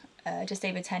home just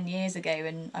over 10 years ago,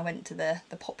 and I went to the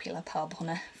popular pub on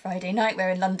a Friday night, where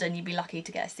in London you'd be lucky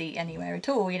to get a seat anywhere at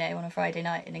all, on a Friday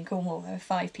night, and in Cornwall there were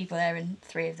 5 people there and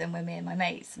 3 of them were me and my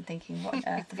mates, and thinking, what on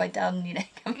earth have I done,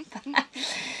 coming back.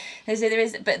 So there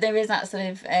is that sort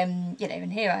of, and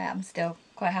here I am still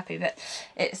quite happy, but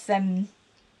it's that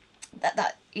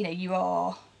you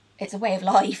are, it's a way of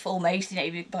life almost,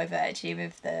 by virtue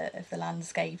of the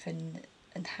landscape and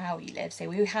how you live. So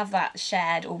we have that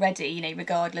shared already,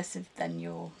 regardless of then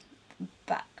your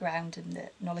background and the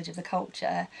knowledge of the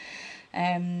culture.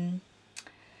 And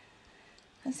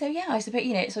so I suppose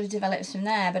it sort of develops from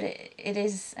there, but it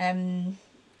is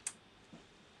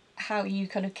how you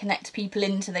kind of connect people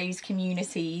into those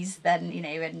communities then,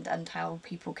 and how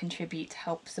people contribute to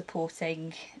help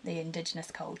supporting the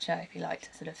Indigenous culture, if you like,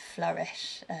 to sort of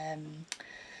flourish,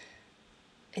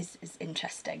 is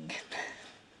interesting.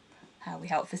 How we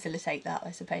help facilitate that,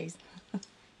 I suppose.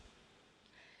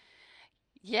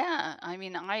 Yeah, I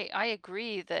mean, I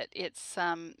agree that it's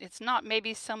not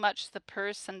maybe so much the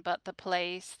person, but the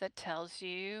place that tells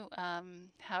you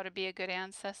how to be a good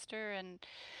ancestor.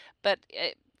 But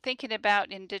thinking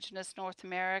about Indigenous North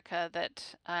America,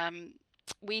 that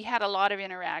we had a lot of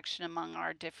interaction among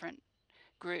our different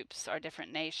groups, our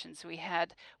different nations. We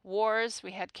had wars,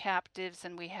 we had captives,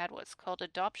 and we had what's called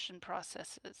adoption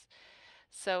processes.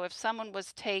 So if someone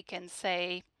was taken,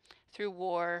 say, through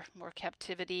war or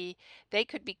captivity, they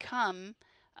could become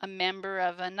a member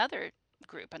of another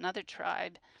group, another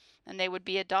tribe, and they would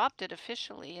be adopted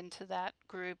officially into that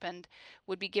group and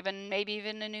would be given maybe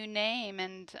even a new name,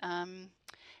 and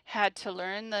had to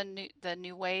learn the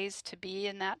new ways to be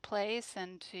in that place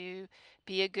and to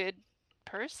be a good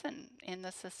person in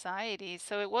the society.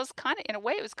 So it was kind of, in a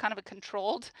way, it was kind of a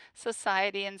controlled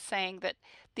society, in saying that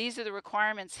these are the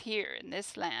requirements here in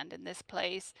this land, in this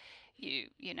place. You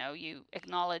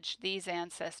acknowledge these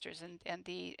ancestors and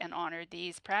honor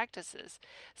these practices.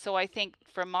 So I think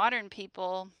for modern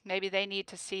people, maybe they need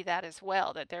to see that as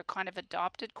well, that they're kind of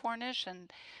adopted Cornish, and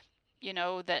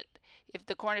that if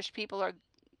the Cornish people are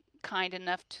kind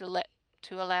enough to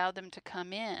allow them to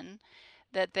come in,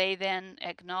 that they then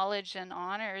acknowledge and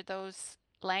honor those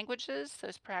languages,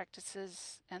 those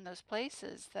practices, and those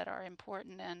places that are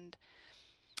important and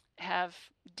have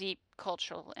deep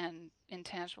cultural and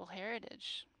intangible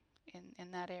heritage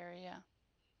in that area.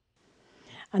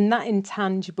 And that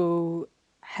intangible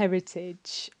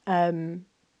heritage, I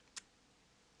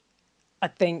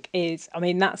think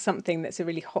that's something that's a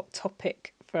really hot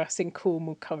topic for us in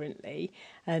Cornwall currently.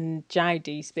 And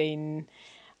Jowdy's been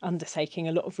undertaking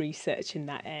a lot of research in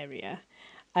that area.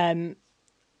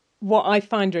 What I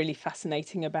find really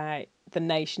fascinating about the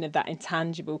notion of that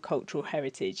intangible cultural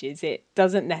heritage is it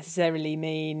doesn't necessarily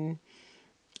mean,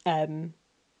 a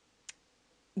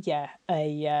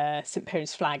St.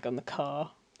 Piran's flag on the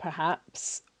car,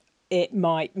 perhaps. It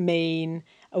might mean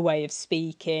a way of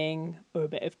speaking or a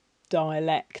bit of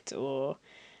dialect or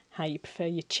how you prefer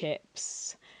your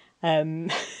chips. Can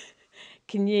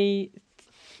you...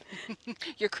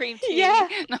 Your cream tea. Yeah.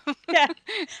 Yeah.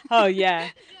 Oh, yeah.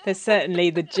 There's certainly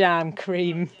the jam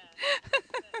cream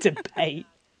debate.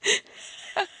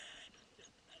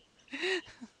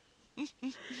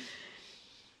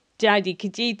 Jowdy,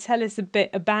 could you tell us a bit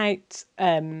about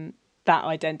that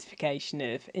identification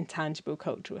of intangible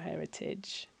cultural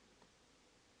heritage?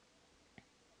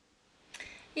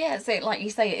 Yeah, so like you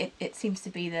say, it seems to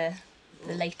be the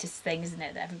latest thing, isn't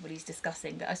it, that everybody's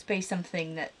discussing. But I suppose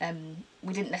something that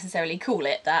we didn't necessarily call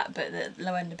it that, but that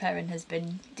Loanda Perrin has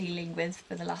been dealing with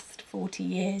for the last 40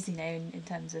 years, you know, in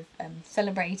terms of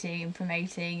celebrating and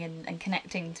promoting and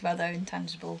connecting to other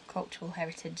intangible cultural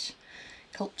heritage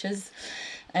cultures.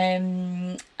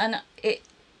 And I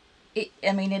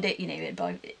mean,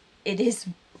 it is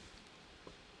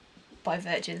by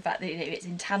virtue of the fact that, you know, it's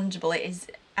intangible. It is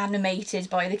animated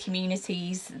by the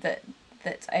communities that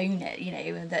own it, you know,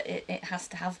 and that it has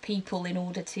to have people in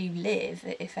order to live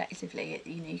effectively.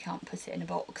 You know, you can't put it in a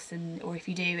box, and or if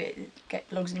you do, it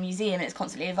belongs in a museum. And it's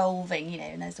constantly evolving, you know,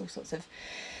 and there's all sorts of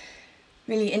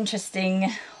really interesting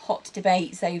hot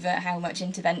debates over how much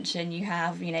intervention you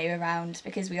have, you know, around,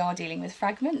 because we are dealing with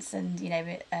fragments, and you know,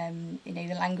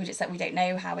 the language itself, we don't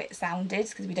know how it sounded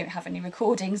because we don't have any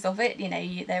recordings of it. You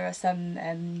know, there are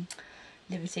some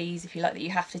liberties, if you like, that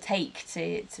you have to take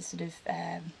to sort of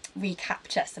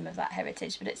recapture some of that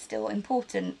heritage, but it's still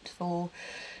important for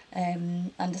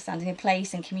understanding a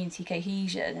place and community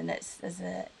cohesion. And it's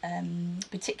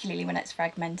particularly when it's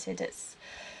fragmented, it's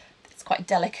quite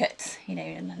delicate, you know,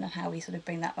 and how we sort of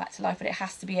bring that back to life. But it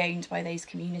has to be owned by those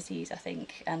communities, I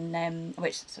think, and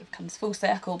which sort of comes full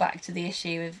circle back to the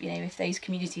issue of, you know, if those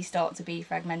communities start to be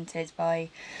fragmented by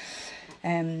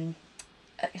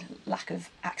lack of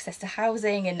access to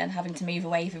housing and having to move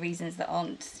away for reasons that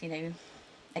aren't, you know,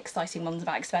 exciting ones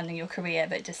about expanding your career,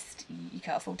 but just you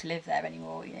can't afford to live there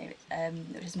anymore, you know,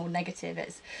 which is more negative.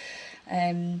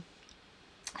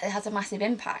 It has a massive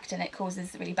impact, and it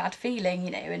causes really bad feeling,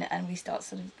 you know, and we start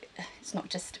sort of, it's not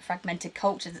just fragmented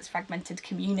cultures, it's fragmented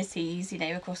communities, you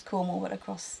know, across Cornwall, but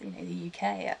across, you know, the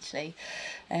UK actually.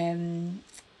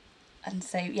 And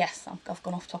so, yes, I've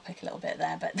gone off topic a little bit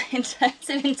there, but in terms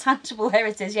of intangible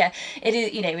heritage, yeah, it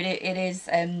is, you know,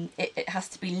 it has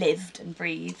to be lived and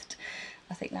breathed.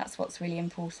 I think that's what's really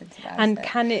important about it. And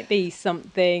can it be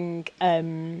something,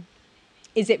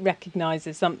 is it recognised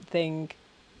as something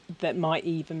that might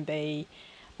even be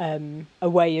a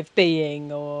way of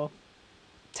being or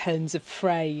turns of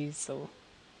phrase or?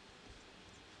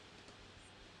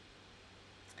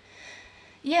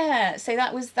 Yeah, so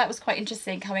that was quite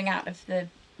interesting coming out of the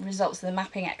results of the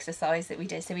mapping exercise that we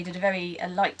did. So we did a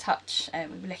light touch. We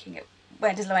were looking at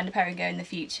where does Loanda Perrin go in the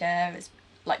future. It's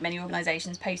like many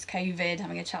organisations post-COVID,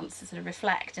 having a chance to sort of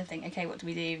reflect and think, okay, what do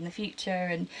we do in the future,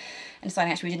 and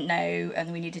deciding actually we didn't know,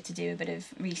 and we needed to do a bit of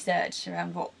research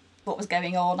around what was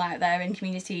going on out there in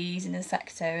communities in the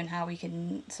sector and how we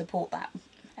can support that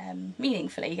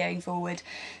meaningfully going forward.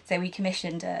 So we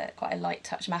commissioned quite a light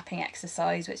touch mapping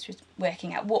exercise, which was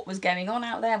working out what was going on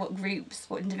out there, what groups,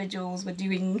 what individuals were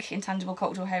doing intangible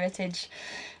cultural heritage,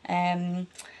 and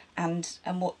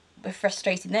what were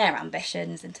frustrating their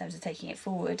ambitions in terms of taking it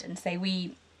forward. And so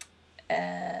we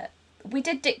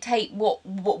did dictate what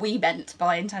we meant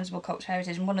by intangible cultural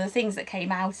heritage, and one of the things that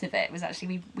came out of it was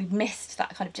actually we missed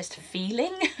that kind of just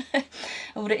feeling of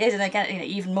what it is. And again, you know,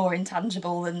 even more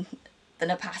intangible than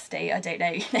a pasty, I don't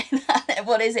know, you know,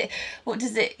 what is it, what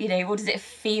does it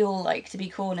feel like to be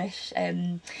Cornish,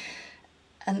 and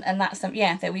that's some,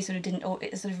 yeah, that we sort of didn't,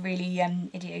 it's sort of really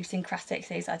idiosyncratic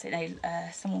things. I don't know,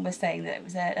 someone was saying that it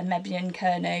was a Mebyon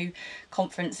Kerno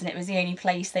conference, and it was the only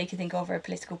place they could think of where a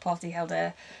political party held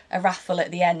a raffle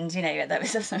at the end, you know, that was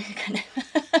something kind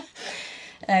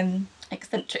of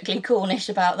eccentrically Cornish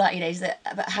about that, you know,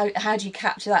 about how do you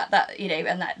capture that, you know,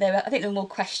 and that I think there were more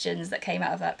questions that came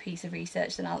out of that piece of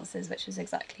research than answers, which was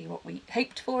exactly what we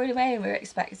hoped for in a way and we were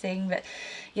expecting. But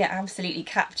yeah, absolutely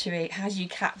capturing, how do you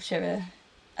capture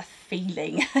a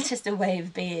feeling, just a way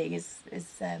of being is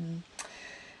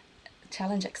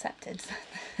challenge accepted.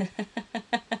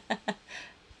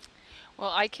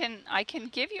 Well, I can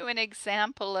give you an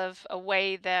example of a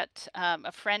way that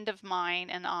a friend of mine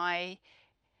and I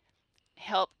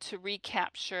helped to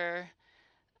recapture,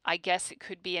 I guess it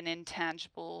could be an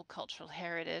intangible cultural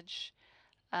heritage.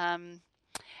 Um,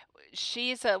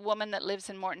 she's a woman that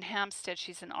lives in Morton Hampstead.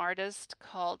 She's an artist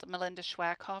called Melinda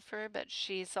Schwackhofer, but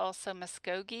she's also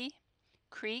Muskogee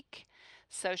Creek.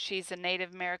 So she's a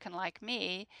Native American like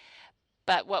me.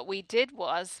 But what we did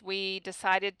was we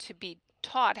decided to be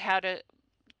taught how to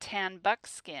tan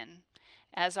buckskin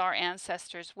as our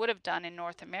ancestors would have done in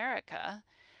North America.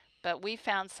 But we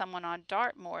found someone on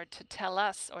Dartmoor to tell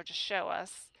us or to show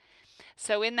us.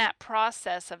 So in that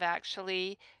process of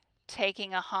actually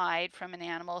taking a hide from an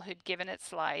animal who'd given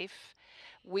its life,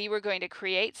 we were going to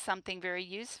create something very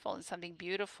useful and something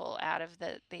beautiful out of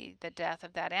the death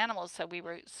of that animal. So we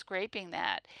were scraping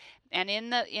that. And in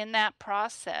that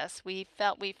process, we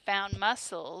felt we found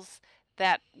mussels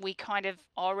that we kind of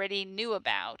already knew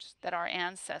about, that our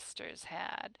ancestors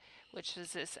had, which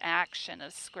is this action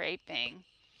of scraping.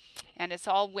 And it's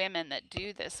all women that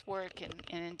do this work in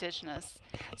Indigenous.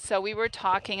 So we were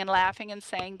talking and laughing and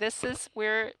saying, this is,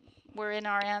 we're in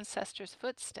our ancestors'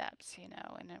 footsteps, you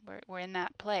know, and we're in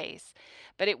that place.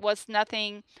 But it was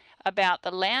nothing about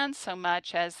the land so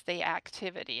much as the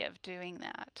activity of doing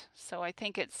that. So I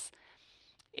think it's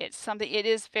something, it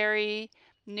is very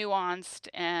nuanced,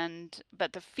 and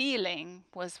but the feeling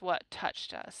was what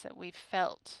touched us, that we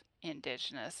felt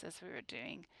Indigenous as we were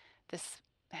doing this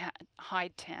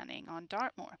hide tanning on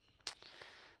Dartmoor.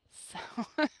 So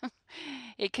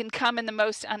it can come in the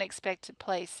most unexpected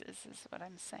places, is what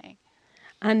I'm saying.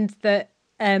 And that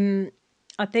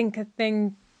I think a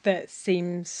thing that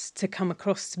seems to come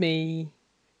across to me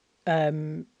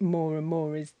more and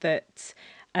more is that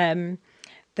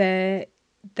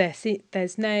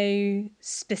there's no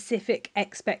specific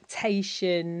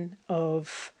expectation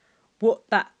of what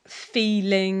that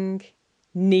feeling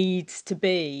needs to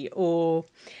be, or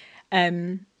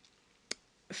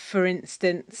for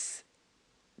instance,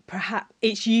 perhaps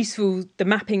it's useful, the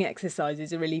mapping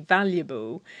exercises are really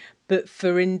valuable, but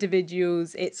for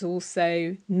individuals it's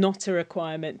also not a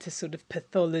requirement to sort of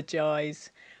pathologise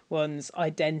one's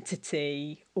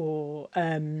identity, or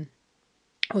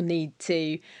need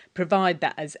to provide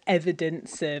that as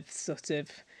evidence of sort of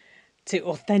to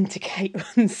authenticate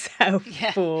oneself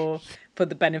for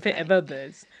the benefit of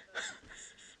others.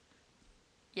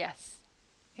 Yes,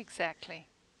 exactly.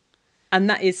 And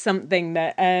that is something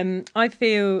that I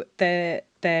feel there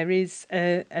is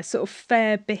a sort of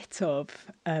fair bit of,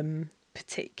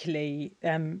 particularly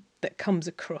that comes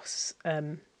across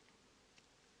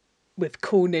with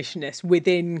Cornishness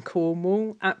within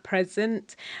Cornwall at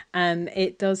present. And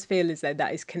it does feel as though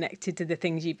that is connected to the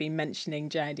things you've been mentioning,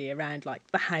 Jodie, around like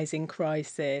the housing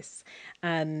crisis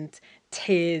and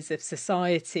tiers of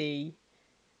society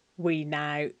we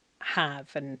now have,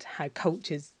 and how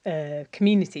cultures,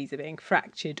 communities are being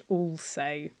fractured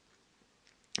also.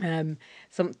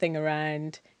 Something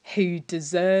around who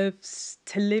deserves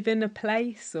to live in a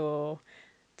place, or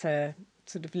to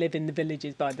sort of live in the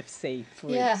villages by the sea, for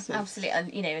instance. Absolutely.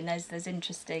 And you know, and there's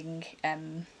interesting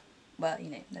well, you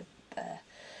know,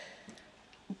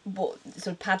 what sort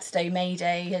of Padstow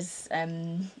Mayday has,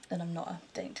 and I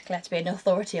don't declare to be an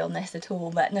authority on this at all,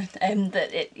 but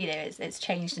that it, you know, it's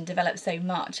changed and developed so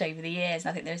much over the years,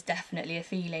 and I think there's definitely a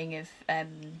feeling of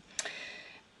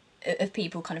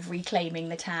people kind of reclaiming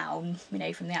the town, you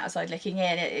know, from the outside looking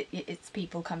in. It's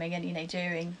people coming in, you know,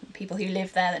 during people who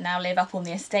live there that now live up on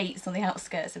the estates on the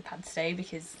outskirts of Padstow,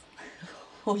 because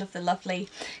all of the lovely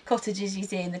cottages you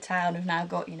see in the town have now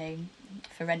got, you know,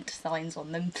 for rent signs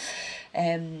on them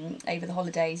over the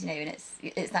holidays, you know, and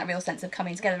it's that real sense of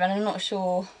coming together. And I'm not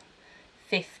sure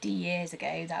 50 years ago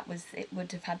it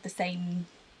would have had the same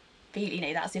feel, you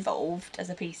know. That's evolved as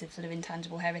a piece of sort of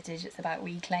intangible heritage. It's about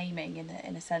reclaiming,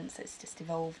 in a sense. It's just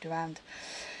evolved around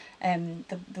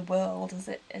the world as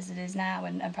it is now,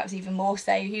 and perhaps even more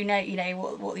so. Who know, you know,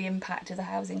 what the impact of the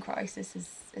housing crisis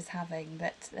is having,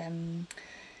 but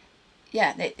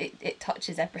yeah, it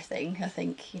touches everything, I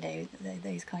think, you know,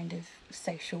 those kind of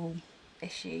social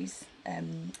issues,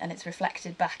 and it's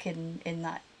reflected back in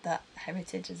that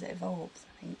heritage as it evolves,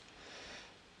 I think.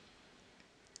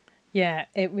 Yeah,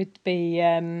 it would be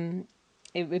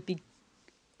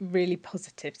really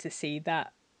positive to see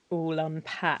that all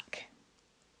unpack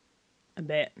a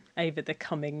bit over the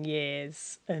coming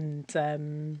years,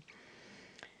 and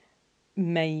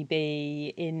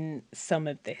maybe in some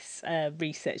of this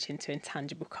research into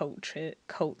intangible culture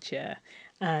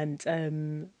and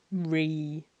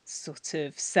sort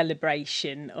of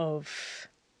celebration of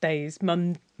those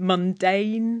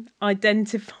mundane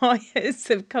identifiers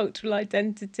of cultural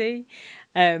identity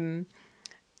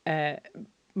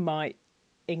might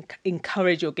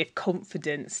encourage or give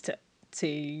confidence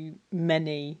to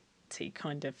many to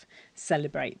kind of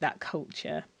celebrate that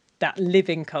culture, that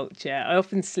living culture. I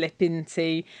often slip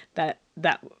into that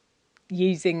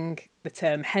using the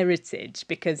term heritage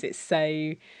because it's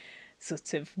so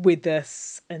sort of with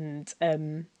us and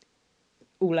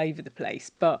all over the place.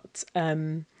 But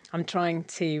I'm trying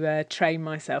to train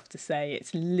myself to say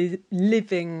it's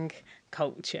living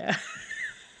culture.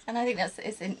 And I think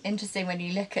it's interesting when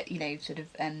you look at, you know, sort of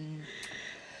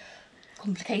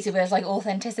complicated words like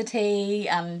authenticity,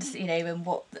 and you know, and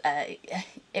what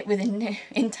it within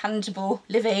intangible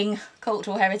living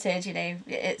cultural heritage, you know,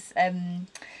 it's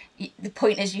the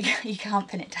point is you can't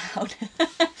pin it down.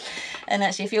 And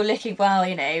actually, if you're looking, well,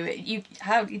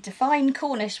 how you define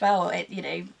Cornish, well,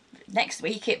 next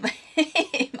week it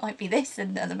it might be this,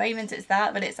 and at the moment it's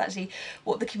that, but it's actually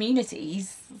what the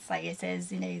communities say it is,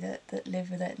 that live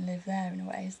with it and live there in a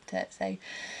way, isn't it? So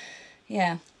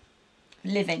yeah,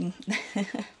 living.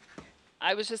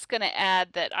 I was just going to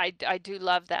add that I do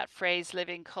love that phrase,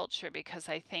 living culture, because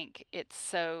I think it's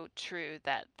so true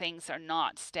that things are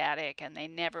not static and they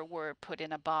never were put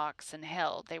in a box and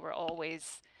held. They were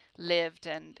always lived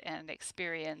and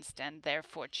experienced and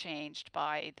therefore changed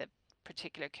by the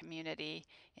particular community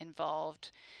involved,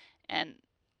 and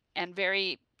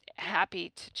very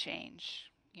happy to change,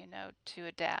 to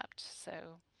adapt. So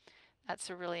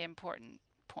that's a really important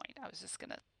point. I was just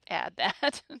going to add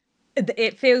that.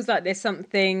 It feels like there's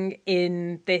something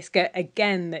in this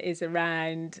again that is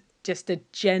around just a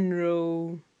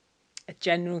general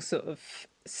sort of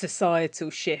societal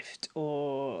shift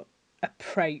or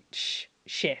approach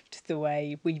shift, the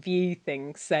way we view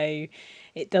things. So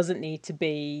it doesn't need to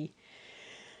be,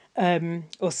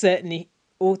 or certainly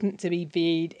oughtn't to be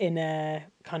viewed in a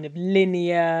kind of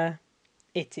linear,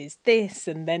 it is this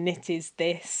and then it is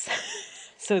this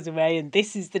sort of way, and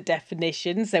this is the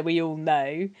definition, so we all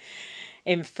know.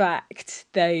 In fact,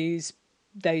 those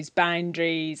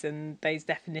boundaries and those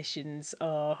definitions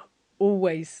are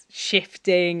always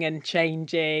shifting and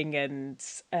changing, and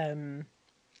a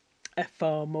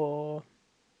far more,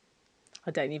 I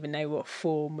don't even know what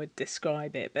form would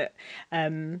describe it, but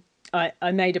I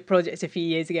made a project a few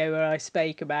years ago where I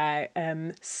spoke about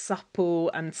supple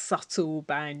and subtle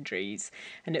boundaries,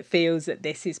 and it feels that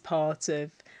this is part of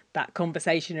that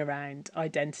conversation around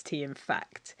identity. In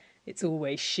fact, it's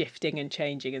always shifting and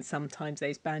changing, and sometimes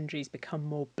those boundaries become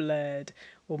more blurred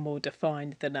or more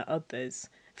defined than at others,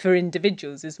 for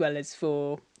individuals as well as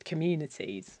for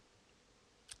communities.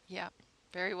 Yeah,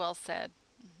 very well said.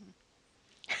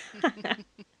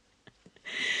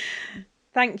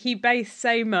 Thank you both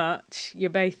so much. You're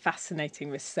both fascinating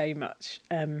with so much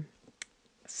to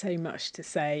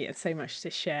say and so much to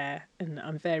share, and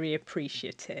I'm very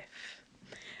appreciative.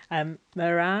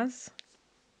 Miraz?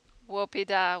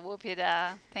 Whoopie-da,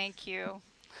 whoopie-da. Thank you.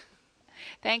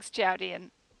 Thanks, Jowdy, and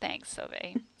thanks,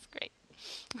 Sobe. It's great.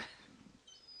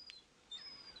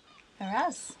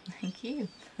 Whereas, thank you.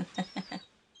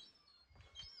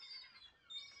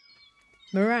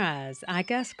 Miraz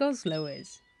Agas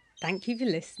Goslowers. Thank you for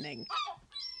listening.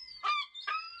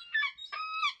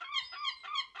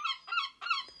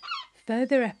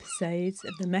 Further episodes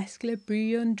of the MESKLA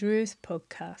Brewyon Drudh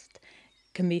podcast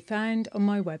can be found on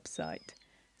my website,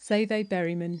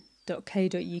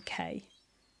 soveberryman.co.uk.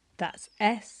 That's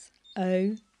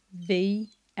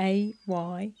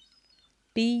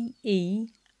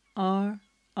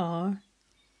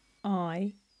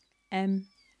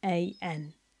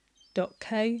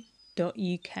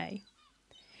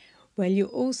where you'll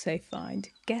also find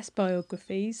guest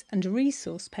biographies and a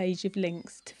resource page of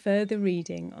links to further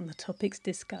reading on the topics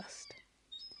discussed.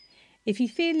 If you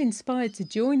feel inspired to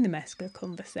join the MESKLA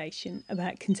conversation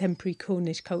about contemporary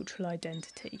Cornish cultural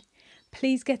identity,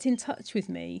 please get in touch with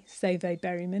me, Sove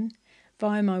Berryman,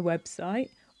 via my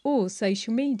website or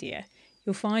social media.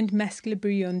 You'll find MESKLA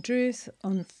Brewyon Drudh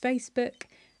on Facebook,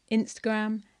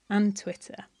 Instagram and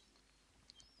Twitter.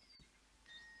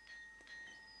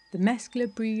 The MESKLA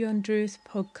Brewyon Drudh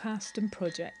podcast and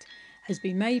project has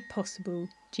been made possible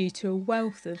due to a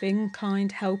wealth of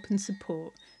in-kind help and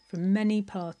support from many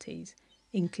parties,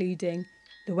 including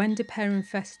the Wenda Perrin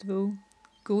Festival,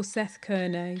 Gorseth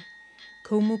Kerno,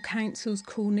 Cornwall Council's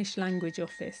Cornish Language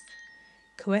Office,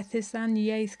 Coethisan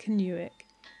Yaeth Canuic,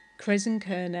 Crescent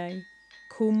Kerno,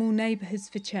 Cornwall Neighbourhoods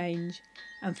for Change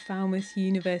and Falmouth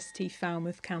University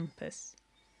Falmouth Campus.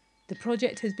 The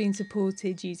project has been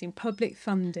supported using public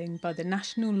funding by the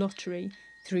National Lottery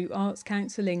through Arts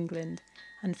Council England,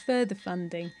 and further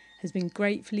funding has been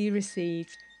gratefully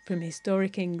received from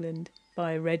Historic England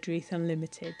by Redruth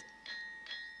Unlimited.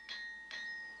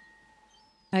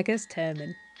 Agas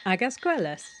Termin, Agas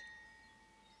Quellas.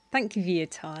 Thank you for your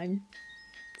time.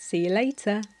 See you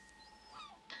later.